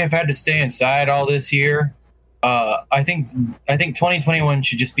 because we have had to stay inside all this year, I think 2021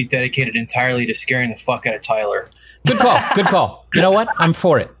 should just be dedicated entirely to scaring the fuck out of Tyler. Good call. Good call. You know what? I'm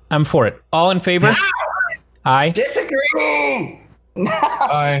for it. All in favor? Aye. Disagree!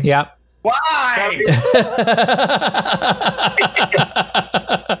 Yeah. Why?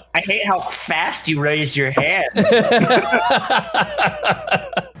 I hate how fast you raised your hands.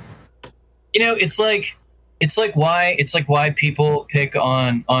 It's like why people pick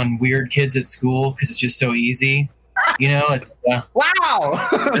on weird kids at school because it's just so easy. It's Wow!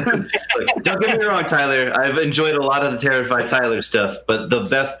 Don't get me wrong, Tyler. I've enjoyed a lot of the Terrified Tyler stuff, but the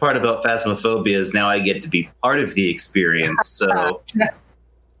best part about Phasmophobia is now I get to be part of the experience. So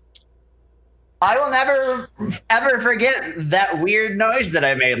I will never, ever forget that weird noise that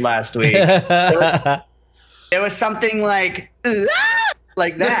I made last week. It It was something like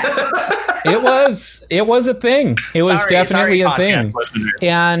that. was a thing. It was definitely a podcast thing. listeners.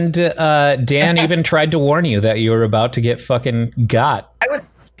 And Dan even tried to warn you that you were about to get fucking got. I was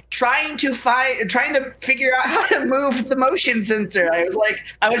trying to figure out how to move the motion sensor. I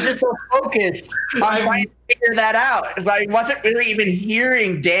was just so focused on trying to figure that out. So I wasn't really even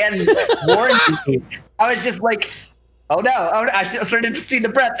hearing Dan warn me. I was just like, oh no. I started to see the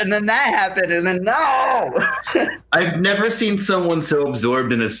breath, and then that happened, and then no. I've never seen someone so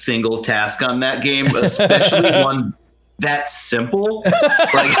absorbed in a single task on that game, especially one that simple.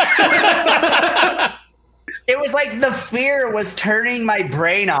 Like, It was like the fear was turning my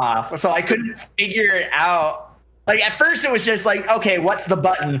brain off, so I couldn't figure it out. Like at first it was just like, okay, what's the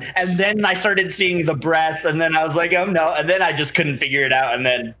button? And then I started seeing the breath, and then I was like, oh no, and then I just couldn't figure it out, and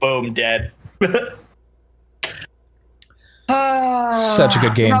then boom, dead. Such a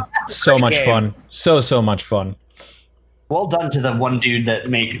good game. No, that's a So great much game. fun. So much fun. Well done to the one dude that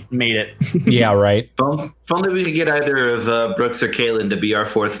made it. Yeah, right. if only we could get either of Brooks or Kaylin to be our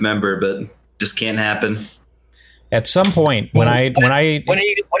fourth member, but just can't happen. At some point, when When are you guys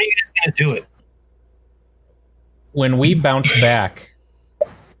gonna do it? when we bounce back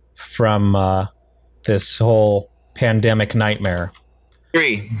from this whole pandemic nightmare,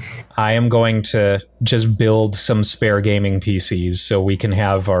 3. I am going to just build some spare gaming PCs so we can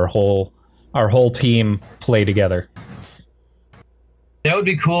have our whole team play together. That would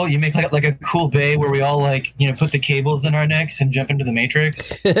be cool. You make like a cool bay where we all put the cables in our necks and jump into the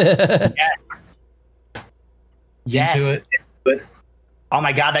Matrix. Yes. Into it. Oh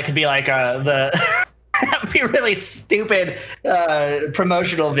my god, that could be like the really stupid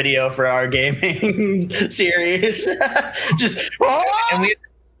promotional video for our gaming series. Just And we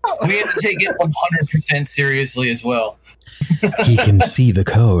have to take it 100% seriously as well. He can see the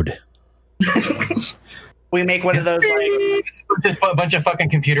code. we make one of those like Just a bunch of fucking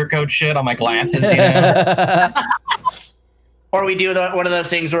computer code shit on my glasses, you know? or we do one of those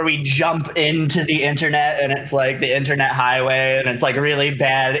things where we jump into the internet and it's like the internet highway and it's like really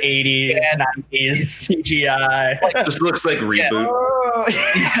bad 80s, 90s CGI. It just looks like Reboot.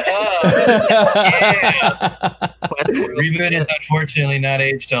 Reboot is unfortunately not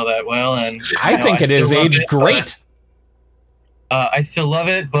aged all that well, and I think it is aged great. I still love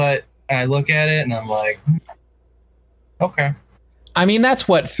it, but I look at it and I'm like, okay. I mean, that's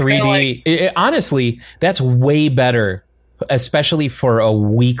what 3D... honestly, that's way better, especially for a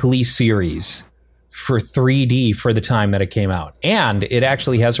weekly series, for 3D for the time that it came out. And it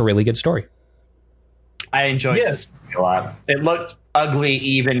actually has a really good story. I enjoyed this a lot. It looked ugly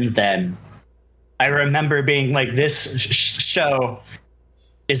even then. I remember being like, this show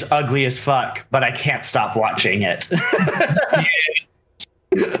is ugly as fuck, but I can't stop watching it.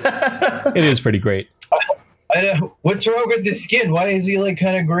 It is pretty great. What's wrong with the skin? Why is he like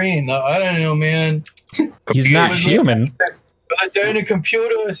kind of green? I don't know, man. He's not human. They're in a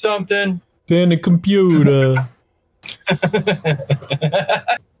computer or something. They're in a computer.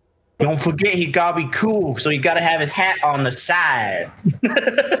 Don't forget, he gotta be cool, so he gotta have his hat on the side.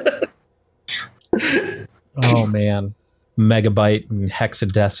 Oh, man. Megabyte and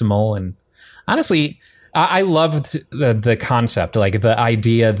hexadecimal. And honestly, I loved the concept, like the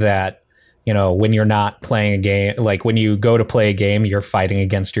idea that, you know, when you're not playing a game, like when you go to play a game, you're fighting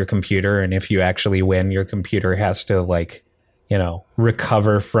against your computer. And if you actually win, your computer has to, like, you know,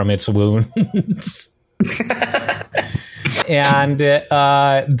 recover from its wounds. And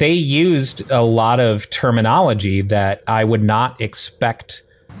they used a lot of terminology that I would not expect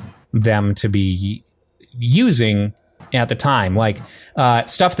them to be using at the time, like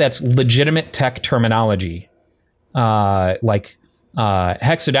stuff that's legitimate tech terminology, like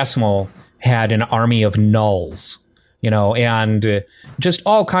hexadecimal had an army of nulls, you know, and just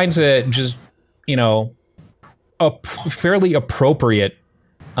all kinds of just, you know, fairly appropriate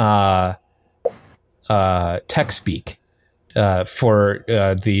tech speak for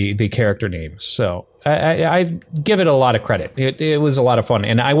the character names. So I give it a lot of credit. It was a lot of fun,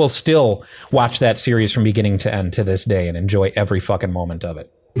 and I will still watch that series from beginning to end to this day and enjoy every fucking moment of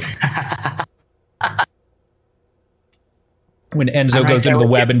it. When Enzo goes into the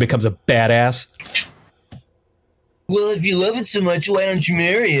web and becomes a badass. Well, if you love it so much, why don't you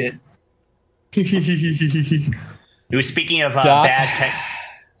marry it? He was speaking of Doc, bad tech.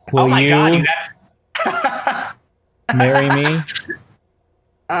 Will God, you marry me?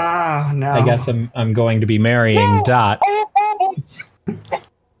 Oh no! I guess I'm going to be marrying Dot.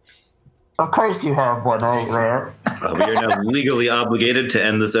 Of course you have one, right? We are now legally obligated to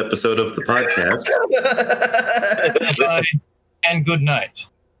end this episode of the podcast. And good night.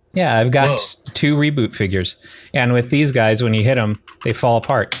 Yeah, I've got 2 reboot figures, and with these guys, when you hit them, they fall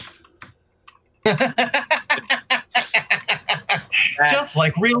apart. Just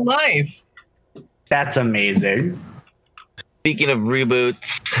like real life. That's amazing. Speaking of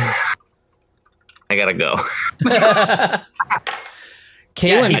reboots, I gotta go.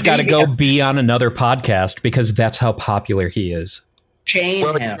 Kalen's got to go be on another podcast because that's how popular he is. Shame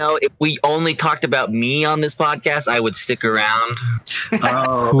Well, him. you know, if we only talked about me on this podcast, I would stick around.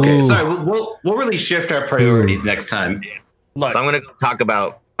 Oh, okay. Sorry, we'll really shift our priorities next time. Look, So I'm gonna go talk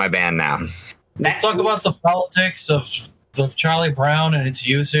about my band now. next Talk about the politics of Charlie Brown and its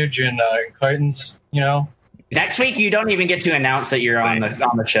usage in cartons, you know. next week, you don't even get to announce that you're on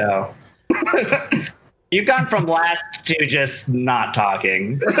the show. You've gone from last to just not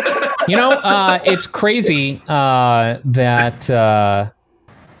talking. You know, it's crazy that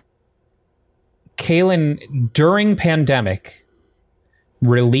Kalen, during pandemic,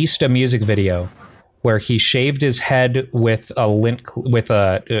 released a music video where he shaved his head with a lint with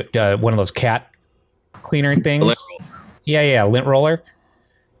a one of those cat cleaner things. Lint lint roller,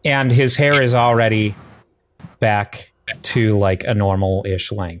 and his hair is already back to like a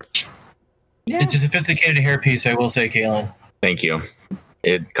normal-ish length. It's a sophisticated hairpiece, I will say, Kalen. Thank you.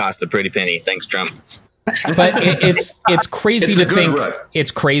 It cost a pretty penny. Thanks, Trump. But it's crazy It's to a good think run.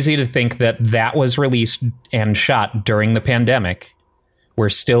 it's crazy to think that was released and shot during the pandemic. We're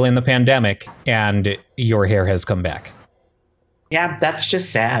still in the pandemic, and your hair has come back. Yeah, that's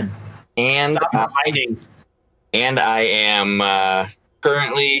just sad. And Stop hiding. and I am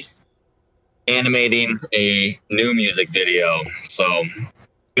currently animating a new music video. So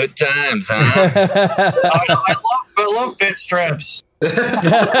Good times, huh? I love bit strips.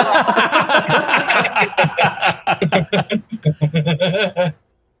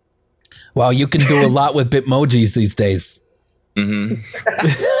 Wow, you can do a lot with Bitmojis these days. Mm-hmm.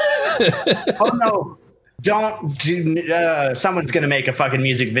 Oh no! Don't do. Someone's gonna make a fucking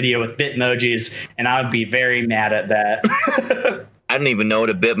music video with Bitmojis, and I would be very mad at that. I don't even know what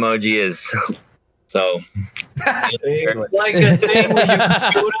a Bitmoji is. So It's like a thing where you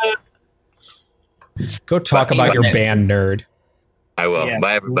can go to. Go talk about your band, nerd. I will. Yeah.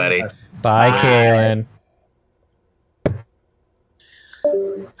 Bye, everybody. Bye, Bye. Kaylin. So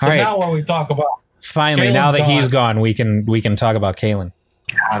All right. now what we talk about? Finally, Kaylin's now that he's gone. gone, we can talk about Kaylin.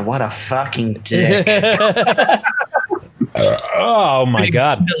 God, what a fucking dick! Oh my Big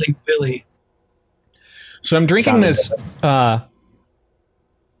god! Smelly Billy. So I'm drinking this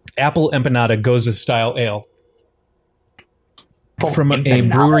apple empanada Goza style ale from a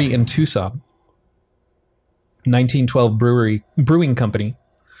brewery in Tucson, 1912 brewing company,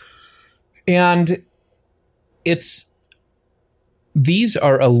 and these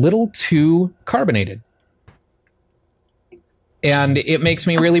are a little too carbonated. And it makes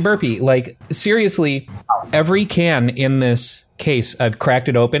me really burpy. Like, seriously, every can in this case, I've cracked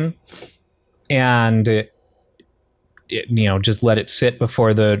it open and, just let it sit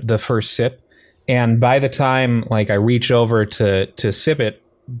before the first sip. And by the time, like, I reach over to sip it,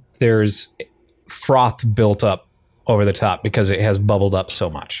 there's froth built up over the top because it has bubbled up so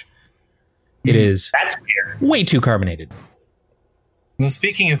much. It is That's weird. way too carbonated. Well,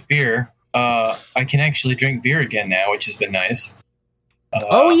 speaking of beer, I can actually drink beer again now, which has been nice.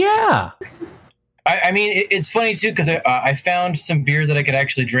 Oh, yeah. I mean, it's funny too because I found some beer that I could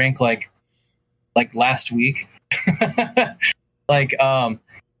actually drink like last week. Like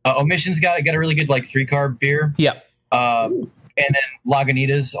Omission's got a really good like 3-carb beer. Yep. And then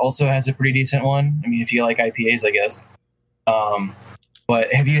Lagunitas also has a pretty decent one. I mean, if you like IPAs, I guess.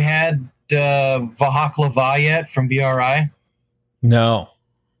 But have you had Vahaklava yet from BRI? No.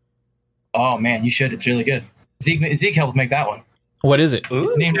 Oh man, you should. It's really good. Zeke helped make that one. What is it?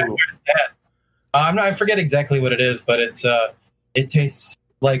 It's named after his dad. I forget exactly what it is, but it tastes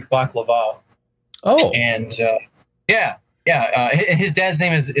like baklava. Oh. And his dad's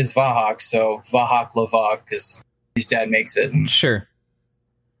name is Vahak, so Vahaklava because his dad makes it. And Sure.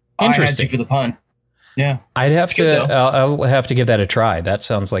 I had to Interesting. for the pun. Yeah, I'd have It's good, to. I'll have to give that a try. That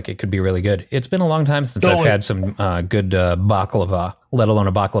sounds like it could be really good. It's been a long time since I've had some good baklava, let alone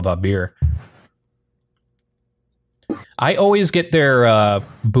a baklava beer. I always get their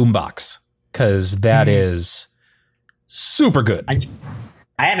boombox because that is super good.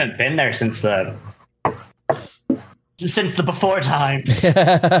 I haven't been there since the before times.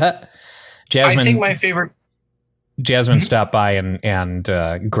 Jasmine, I think my favorite. Jasmine stopped by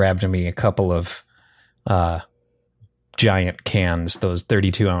and grabbed me a couple of giant cans, those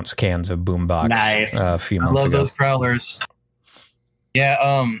 32-ounce cans of Boombox. Nice. A few I months love ago. those growlers. Yeah,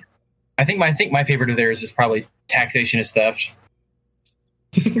 I think my favorite of theirs is probably Taxation is Theft.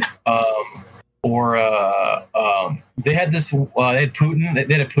 Or they had this. They had Putin.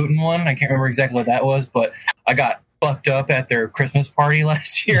 They had a Putin one. I can't remember exactly what that was, but I got fucked up at their Christmas party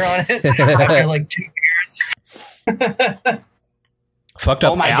last year on it after like 2 years. Fucked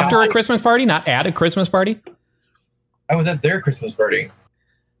up Oh my after God. a Christmas party, not at a Christmas party. I was at their Christmas party.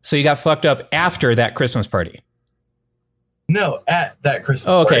 So you got fucked up after that Christmas party. No, at that Christmas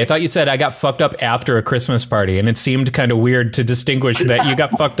Oh, okay. I party. thought you said I got fucked up after a Christmas party, and it seemed kind of weird to distinguish that you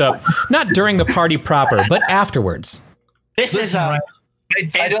got fucked up not during the party proper, but afterwards. This is Listen, Ryan,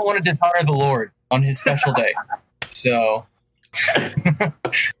 I don't want to dishonor the Lord on his special day. So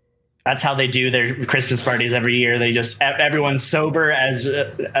that's how they do their Christmas parties every year. They just everyone's sober as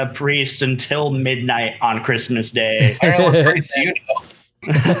a priest until midnight on Christmas Day. I don't know what priests you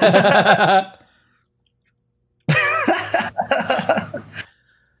know.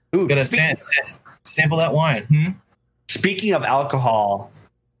 Ooh, Gotta speaking, sample that wine. speaking of alcohol,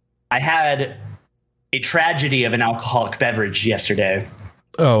 I had a tragedy of an alcoholic beverage yesterday.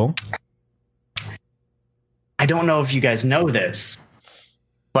 Oh, I don't know if you guys know this,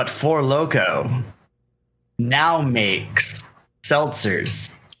 but Four Loko now makes seltzers.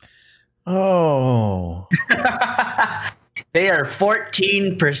 oh, They are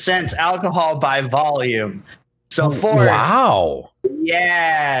 14% alcohol by volume. So wow.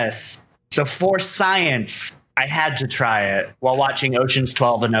 Yes. So for science, I had to try it while watching Ocean's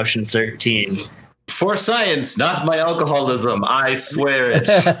 12 and Ocean's 13. For science, not my alcoholism. I swear it.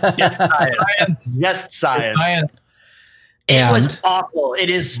 Yes, science. Science. Yes, science. Science. It was And awful. It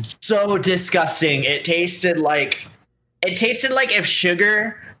is so disgusting. It tasted like It tasted like if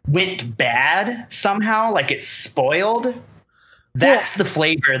sugar went bad somehow, like it spoiled. That's the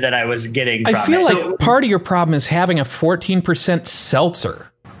flavor that I was getting from I feel it. like part of your problem is having a 14%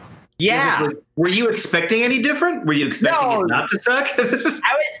 seltzer. Yeah. Were you expecting any different? Were you expecting it not to suck?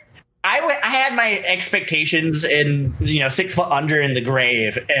 I had my expectations in 6 foot under in the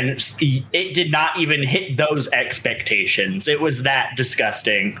grave, and it did not even hit those expectations. It was that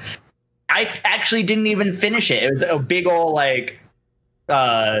disgusting. I actually didn't even finish it. It was a big old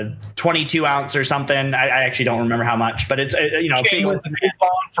 22 ounce or something. I actually don't remember how much, but it's Came with a coupon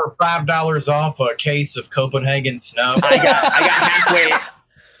for $5 off a case of Copenhagen Snow. I got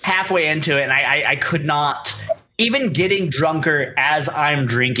halfway into it, and I could not. Even getting drunker as I'm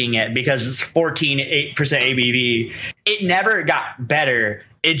drinking it, because it's 14.8% ABV, it never got better.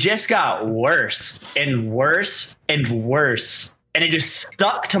 It just got worse and worse and worse. And it just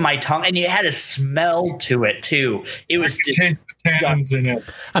stuck to my tongue, and it had a smell to it too. It was tannins in it.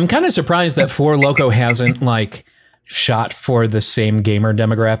 I'm kind of surprised that Four Loko hasn't shot for the same gamer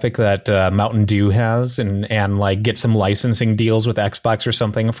demographic that Mountain Dew has, and get some licensing deals with Xbox or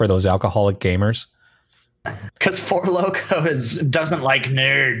something for those alcoholic gamers. Because Four Loko doesn't like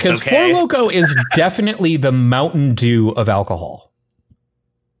nerds. Because Four Loko is definitely the Mountain Dew of alcohol.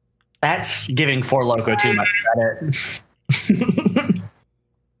 That's giving Four Loko too much credit.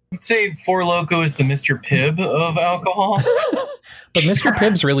 I'd say Four Loko is the Mr. Pibb of alcohol. But Mr.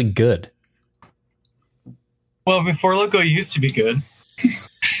 Pibb's really good. Well, Four Loko used to be good.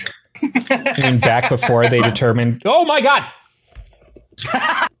 I mean, back before they determined, oh my God!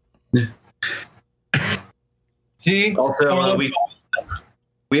 See? Also,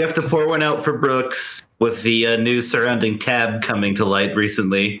 we have to pour one out for Brooks with the news surrounding Tab coming to light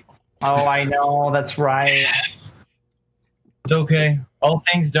recently. Oh, I know. That's right. It's okay. All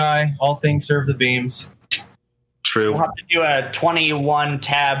things die. All things serve the beams. True. We'll have to do a 21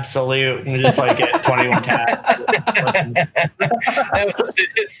 tab salute and just get 21 tab.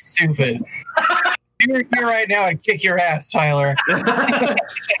 It's stupid. You're here right now and kick your ass, Tyler.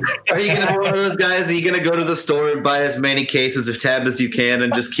 Are you going to be one of those guys? Are you going to go to the store and buy as many cases of Tab as you can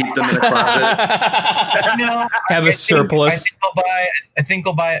and just keep them in a closet? No, Have a surplus. I think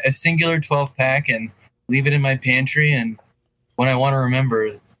I'll buy a singular 12-pack and leave it in my pantry. And when I want to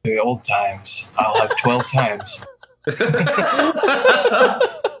remember the old times, I'll have 12 times.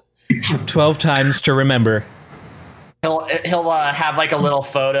 12 times to remember. He'll have a little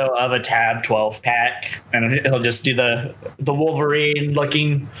photo of a Tab 12 pack, and he'll just do the Wolverine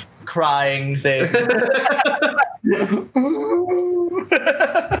looking crying thing.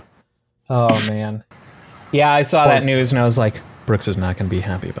 Oh man, yeah, I saw that news and I was like, Brooks is not going to be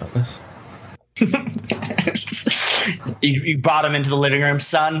happy about this. You brought him into the living room,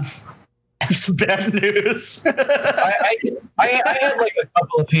 son. Some bad news. I had a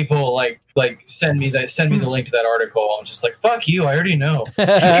couple of people send me the link to that article. I'm just like, fuck you, I already know.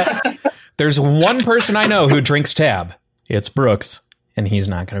 There's one person I know who drinks Tab. It's Brooks, and he's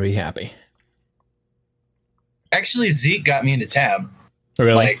not going to be happy. Actually, Zeke got me into Tab.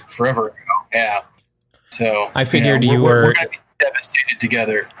 Really? Forever ago. Yeah. So I figured we're going to be devastated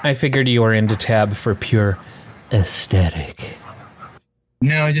together. I figured you were into Tab for pure aesthetic.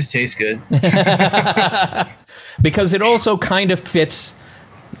 No, it just tastes good. Because it also kind of fits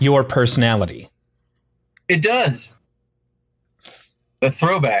your personality. It does. A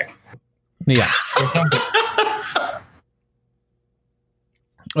throwback. Yeah. Or something.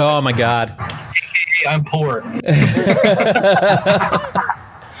 Oh my God. Hey, I'm poor.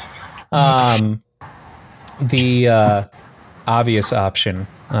 The obvious option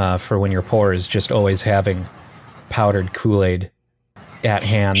for when you're poor is just always having powdered Kool-Aid at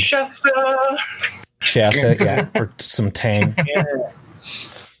hand. Shasta, yeah, or some Tang.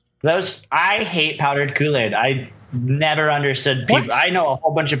 I hate powdered Kool-Aid. I never understood people. What? I know a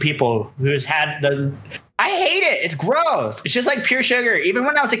whole bunch of people who's had I hate it. It's gross. It's just like pure sugar. Even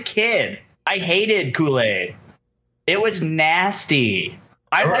when I was a kid, I hated Kool-Aid. It was nasty.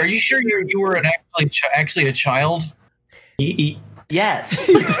 Are you sure you were actually a child? Yes.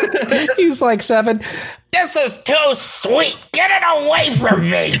 He's like 7. This is too sweet. Get it away from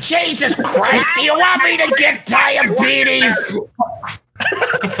me. Jesus Christ. Do you want me to get diabetes?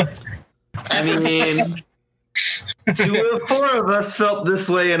 I mean, 2 of 4 of us felt this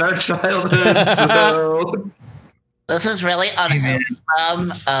way in our childhood, so... This is really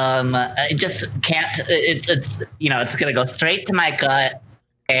unwholesome. I just can't. It's gonna go straight to my gut,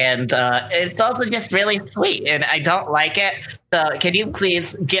 and it's also just really sweet, and I don't like it. So, can you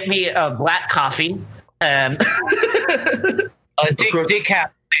please get me a black coffee? Decaf,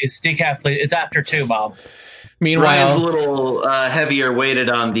 please. Decaf, please. It's after 2, Mom. Ryan's a Meanwhile, little heavier weighted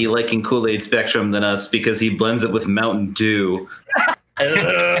on the liking Kool-Aid spectrum than us because he blends it with Mountain Dew.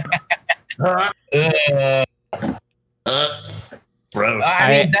 Bro. I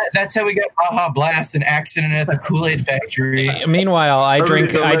mean, that's how we got Baja Blast, an accident at the Kool-Aid factory. I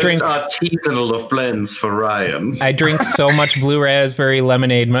drink artisanal of blends for Ryan. I drink so much blue raspberry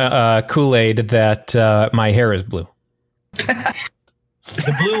lemonade Kool-Aid that my hair is blue.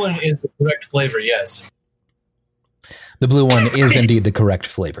 The blue one is the correct flavor, yes. The blue one is indeed the correct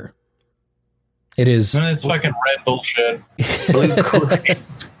flavor. It is. None of this fucking red bullshit. Blue Kool-Aid.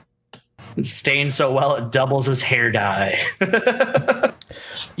 It stains so well it doubles as hair dye.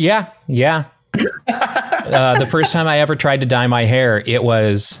 Yeah. The first time I ever tried to dye my hair, it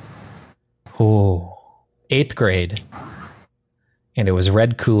was 8th grade, and it was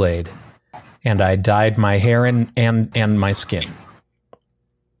red Kool-Aid, and I dyed my hair and my skin.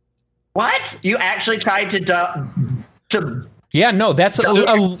 What? You actually tried to Yeah, no, that's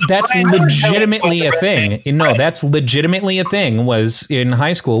legitimately a thing. No, that's legitimately a thing. Was in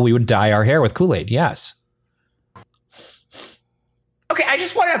high school we would dye our hair with Kool-Aid. Yes. Okay, I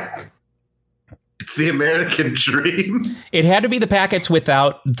just want to. It's the American dream. It had to be the packets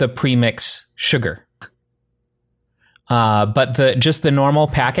without the premix sugar. But just the normal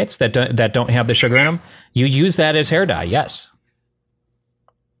packets that don't have the sugar in them, you use that as hair dye. Yes.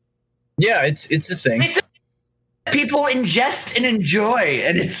 Yeah, it's a thing. People ingest and enjoy,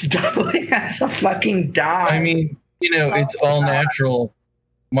 and it's doubling as a fucking dye. I mean, it's all natural,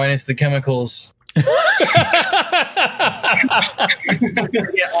 minus the chemicals. Get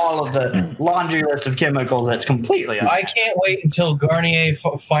all of the laundry list of chemicals that's completely off. I can't wait until Garnier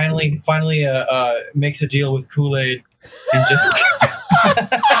finally makes a deal with Kool-Aid. And just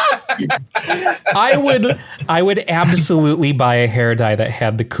I would absolutely buy a hair dye that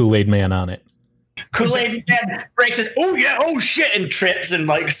had the Kool-Aid Man on it. Kool-Aid Man breaks it. Oh yeah, oh shit, and trips and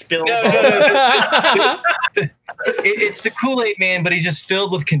spills. No. It's the Kool-Aid Man, but he's just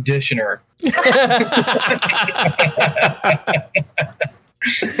filled with conditioner.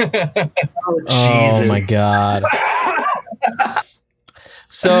 Oh my god.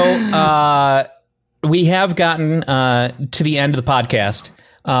 So we have gotten to the end of the podcast.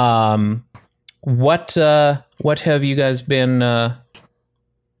 What have you guys been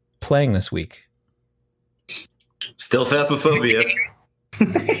playing this week? Still Phasmophobia.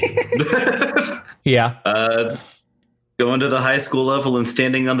 Yeah. Going to the high school level and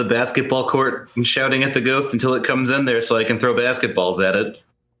standing on the basketball court and shouting at the ghost until it comes in there so I can throw basketballs at it.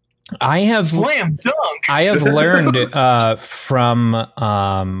 I have slam dunk. I have learned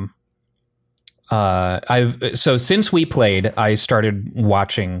so since we played, I started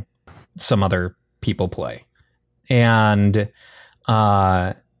watching some other people play, and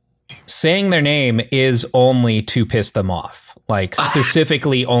saying their name is only to piss them off, like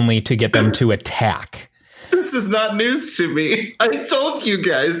specifically only to get them to attack. This is not news to me. I told you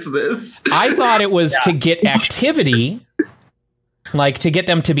guys this. I thought it was to get activity, like to get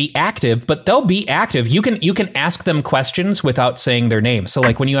them to be active, but they'll be active. You can ask them questions without saying their name. So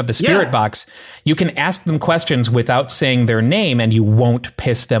like when you have the spirit box, you can ask them questions without saying their name and you won't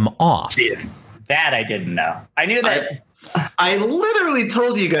piss them off. That I didn't know. I knew that. I literally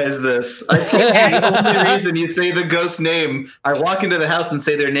told you guys this. I told you the only reason you say the ghost name, I walk into the house and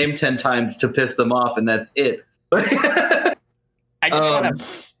say their name 10 times to piss them off, and that's it. I just want to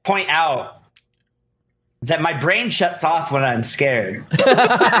point out that my brain shuts off when I'm scared.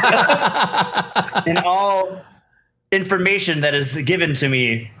 And all information that is given to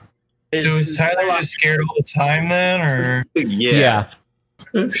me is... So is Tyler just scared all the time then, or? Yeah.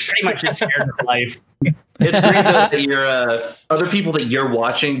 Pretty much just scared of life. It's great though that your other people that you're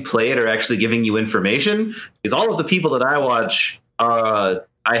watching play it are actually giving you information, because all of the people that I watch, I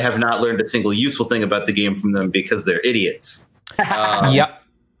have not learned a single useful thing about the game from them because they're idiots. Yep.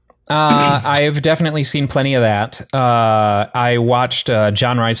 I've definitely seen plenty of that. I watched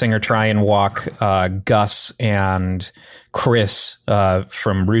John Reisinger try and walk Gus and Chris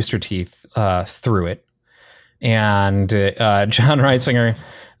from Rooster Teeth through it. And John Reisinger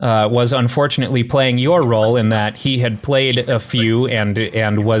was unfortunately playing your role in that he had played a few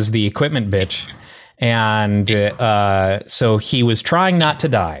and was the equipment bitch. And so he was trying not to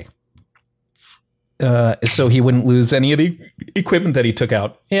die. So he wouldn't lose any of the equipment that he took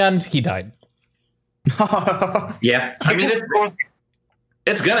out. And he died. Yeah. I mean,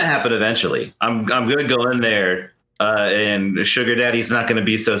 it's going to happen eventually. I'm going to go in there. And Sugar Daddy's not going to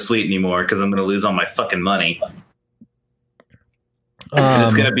be so sweet anymore because I'm going to lose all my fucking money. And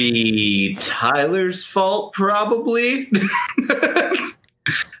it's going to be Tyler's fault, probably.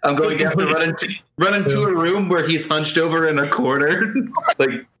 I'm going to have to run into a room where he's hunched over in a corner.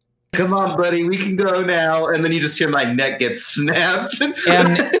 Like, come on, buddy, we can go now. And then you just hear my neck get snapped.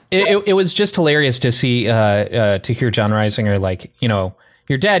 And it was just hilarious to see, to hear John Reisinger, like, you know,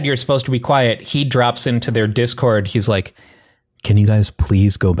 you're dead, you're supposed to be quiet. He drops into their Discord. He's like, can you guys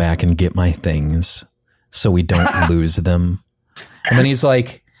please go back and get my things so we don't lose them? And then he's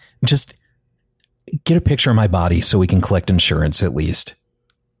like, just get a picture of my body so we can collect insurance at least.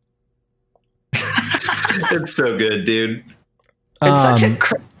 It's so good, dude.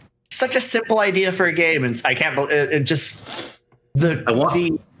 It's such a simple idea for a game, and I can't believe it. Just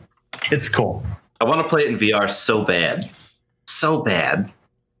it's cool. I want to play it in VR so bad.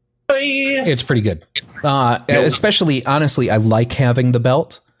 It's pretty good. Especially, honestly, I like having the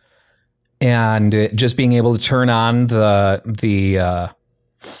belt and just being able to turn on the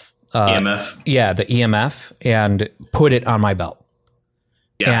EMF. Yeah, the EMF and put it on my belt.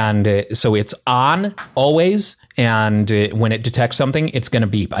 Yeah. And so it's on always. And when it detects something, it's going to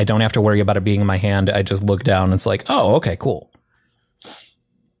beep. I don't have to worry about it being in my hand. I just look down and it's like, oh, okay, cool.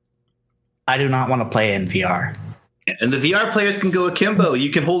 I do not want to play in VR. And the VR players can go akimbo. You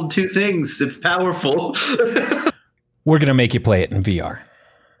can hold two things. It's powerful. We're going to make you play it in VR.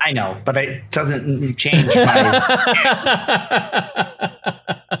 I know, but it doesn't change my...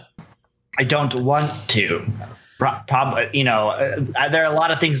 I don't want to. Probably, you know, there are a lot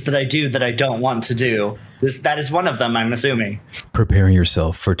of things that I do that I don't want to do. That is one of them, I'm assuming. Prepare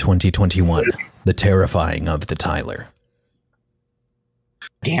yourself for 2021, the terrifying of the Tyler.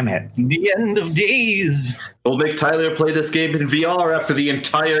 Damn it. The end of days. We'll make Tyler play this game in VR after the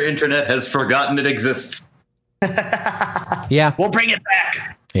entire internet has forgotten it exists. Yeah. We'll bring it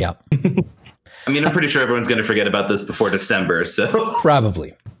back. Yeah. I mean, I'm pretty sure everyone's going to forget about this before December, so.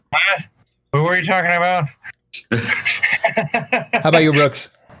 Probably. What were you talking about? How about you,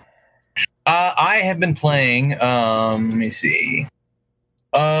 Brooks? I have been playing, let me see.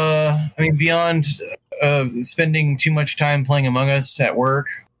 I mean, beyond spending too much time playing Among Us at work,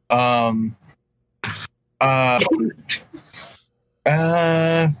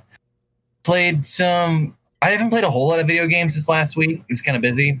 played some... I haven't played a whole lot of video games this last week. It was kind of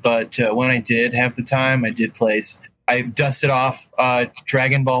busy, but when I did have the time, I did play... I dusted off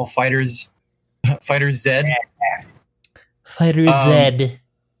Dragon Ball Fighter Z. Fighter Z.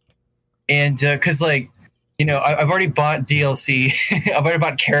 And because, like, you know, I've already bought DLC. I've already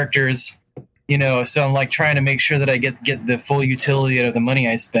bought characters, you know, so I'm like trying to make sure that I get the full utility out of the money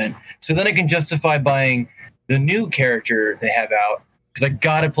I spent. So then I can justify buying the new character they have out, because I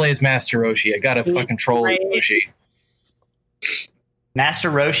gotta play as Master Roshi. I gotta fucking troll as Roshi.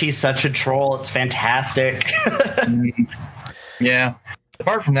 Master Roshi's such a troll. It's fantastic. Yeah.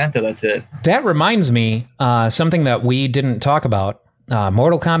 Apart from that, though, that's it. That reminds me, something that we didn't talk about.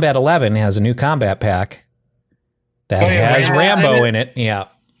 Mortal Kombat 11 has a new combat pack that has Rambo in it. Yeah.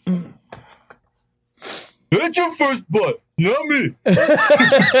 That's your first blood, not me.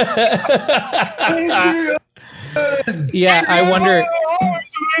 Yeah, I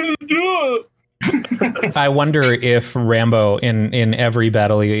wonder if Rambo in every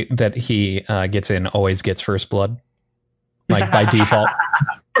battle that he gets in always gets first blood, like by default.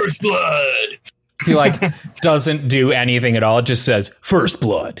 First blood. He like doesn't do anything at all. It just says first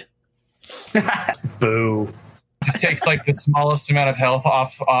blood. Boo. Just takes like the smallest amount of health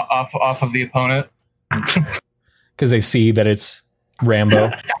off of the opponent. Because they see that it's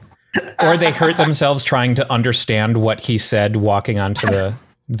Rambo. Or they hurt themselves trying to understand what he said walking onto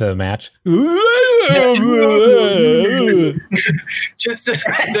the match. Just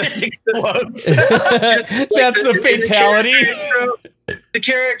explodes. That's the fatality. The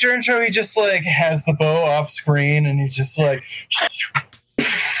character intro, he just like has the bow off screen and he's just like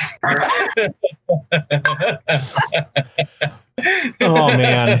oh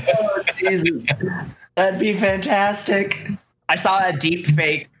man. Oh, Jesus. That'd be fantastic. I saw a deep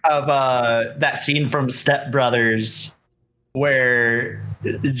fake of that scene from Step Brothers where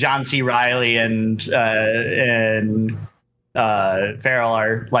John C. Reilly and Farrell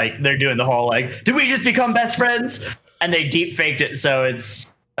are like, they're doing the whole like, did we just become best friends? And they deep faked it, so it's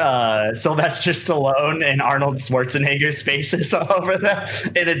Sylvester Stallone and Arnold Schwarzenegger's faces all over them,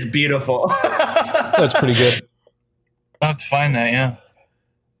 and it's beautiful. That's pretty good. I'll have to find that, yeah.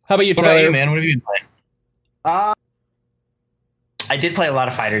 How about you, What Tyler? about you, man? What have you been playing? I did play a lot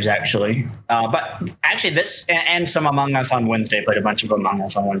of fighters, actually. But actually, this and some Among Us on Wednesday. Played a bunch of Among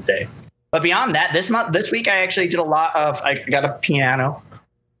Us on Wednesday. But beyond that, this week I actually did a lot of. I got a piano.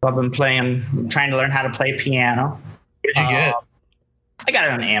 I've been trying to learn how to play piano. What did you get? I got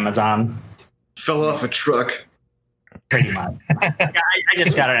it on Amazon. Fell off a truck. Pretty much. I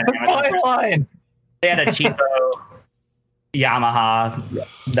just got it. on Amazon. Fine. They had a cheapo Yamaha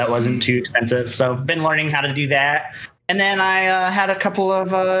that wasn't too expensive, so been learning how to do that. And then I had a couple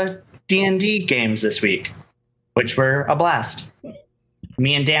of D&D games this week, which were a blast.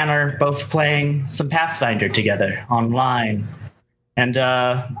 Me and Dan are both playing some Pathfinder together online, and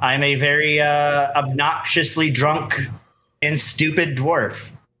I'm a very obnoxiously drunk and stupid dwarf.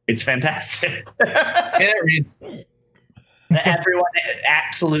 It's fantastic. Yeah, it reads. That everyone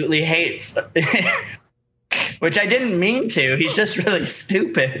absolutely hates. Which I didn't mean to. He's just really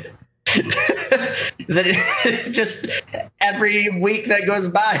stupid. Just every week that goes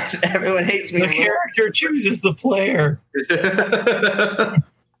by, everyone hates me. The character chooses the player.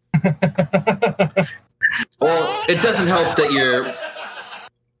 Well, it doesn't help that you're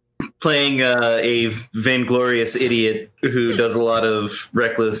playing a vainglorious idiot who does a lot of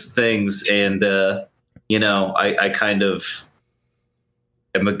reckless things, and I kind of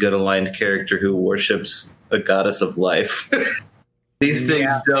am a good aligned character who worships a goddess of life. These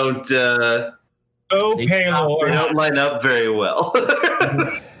things don't they don't line up very well.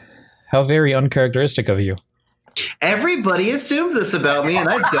 How very uncharacteristic of you. Everybody assumes this about me, and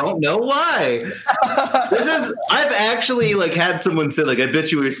I don't know why. I've actually had someone say, I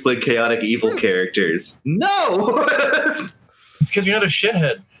bet you always play chaotic evil characters. No! It's because you're not a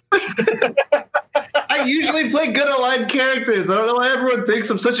shithead. I usually play good aligned characters. I don't know why everyone thinks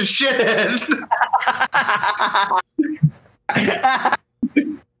I'm such a shithead.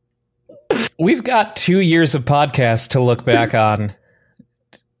 We've got 2 years of podcasts to look back on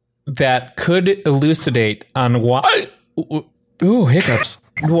that could elucidate on why... Ooh, hiccups.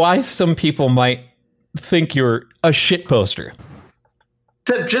 Why some people might think you're a shit poster.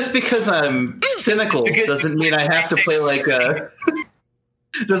 Except just because I'm cynical doesn't mean I have to play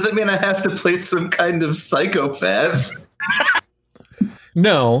doesn't mean I have to play some kind of psychopath.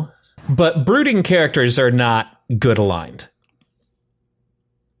 No, but brooding characters are not good aligned.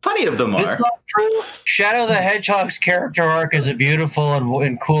 Plenty of them It's are. not true. Shadow the Hedgehog's character arc is a beautiful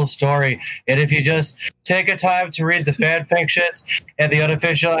and cool story. And if you just take a time to read the fan fictions and the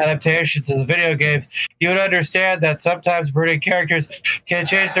unofficial adaptations of the video games, you would understand that sometimes brooding characters can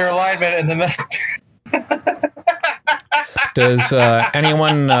change their alignment in the middle. Does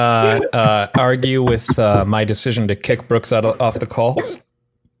anyone argue with my decision to kick Brooks off the call?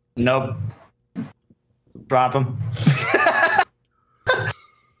 Nope. Drop him.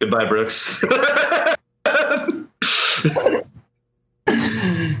 Goodbye, Brooks.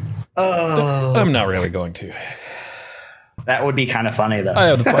 I'm not really going to. That would be kind of funny, though. I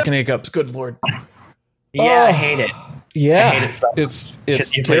have the fucking hiccups. Good Lord. Yeah, I hate it. Yeah, I hate it so much.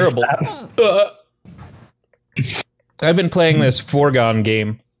 it's Can you please terrible. I've been playing this Foregone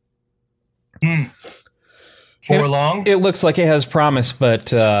game. For long? It looks like it has promise,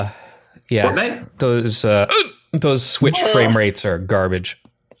 but yeah, Fortnite? those Switch frame rates are garbage.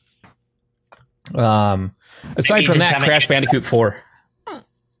 Aside from that, Crash Bandicoot 4.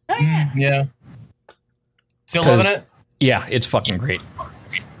 Yeah. Still loving it? Yeah, it's fucking great.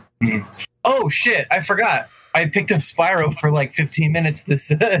 Oh shit! I forgot. I picked up Spyro for 15 minutes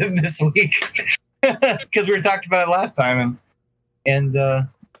this week because we were talking about it last time, and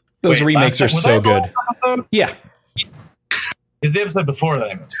those remakes are so good. Yeah, is the episode before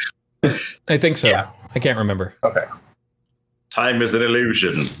that? I think so. Yeah. I can't remember. Okay. Time is an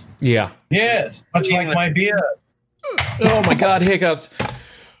illusion. Yeah. Yes, much like my beer. Oh my god, hiccups.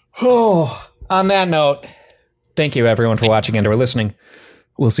 Oh, on that note, thank you everyone for watching and or listening.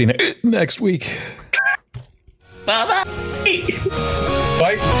 We'll see you next week. Bye-bye.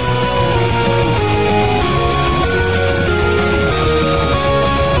 Bye.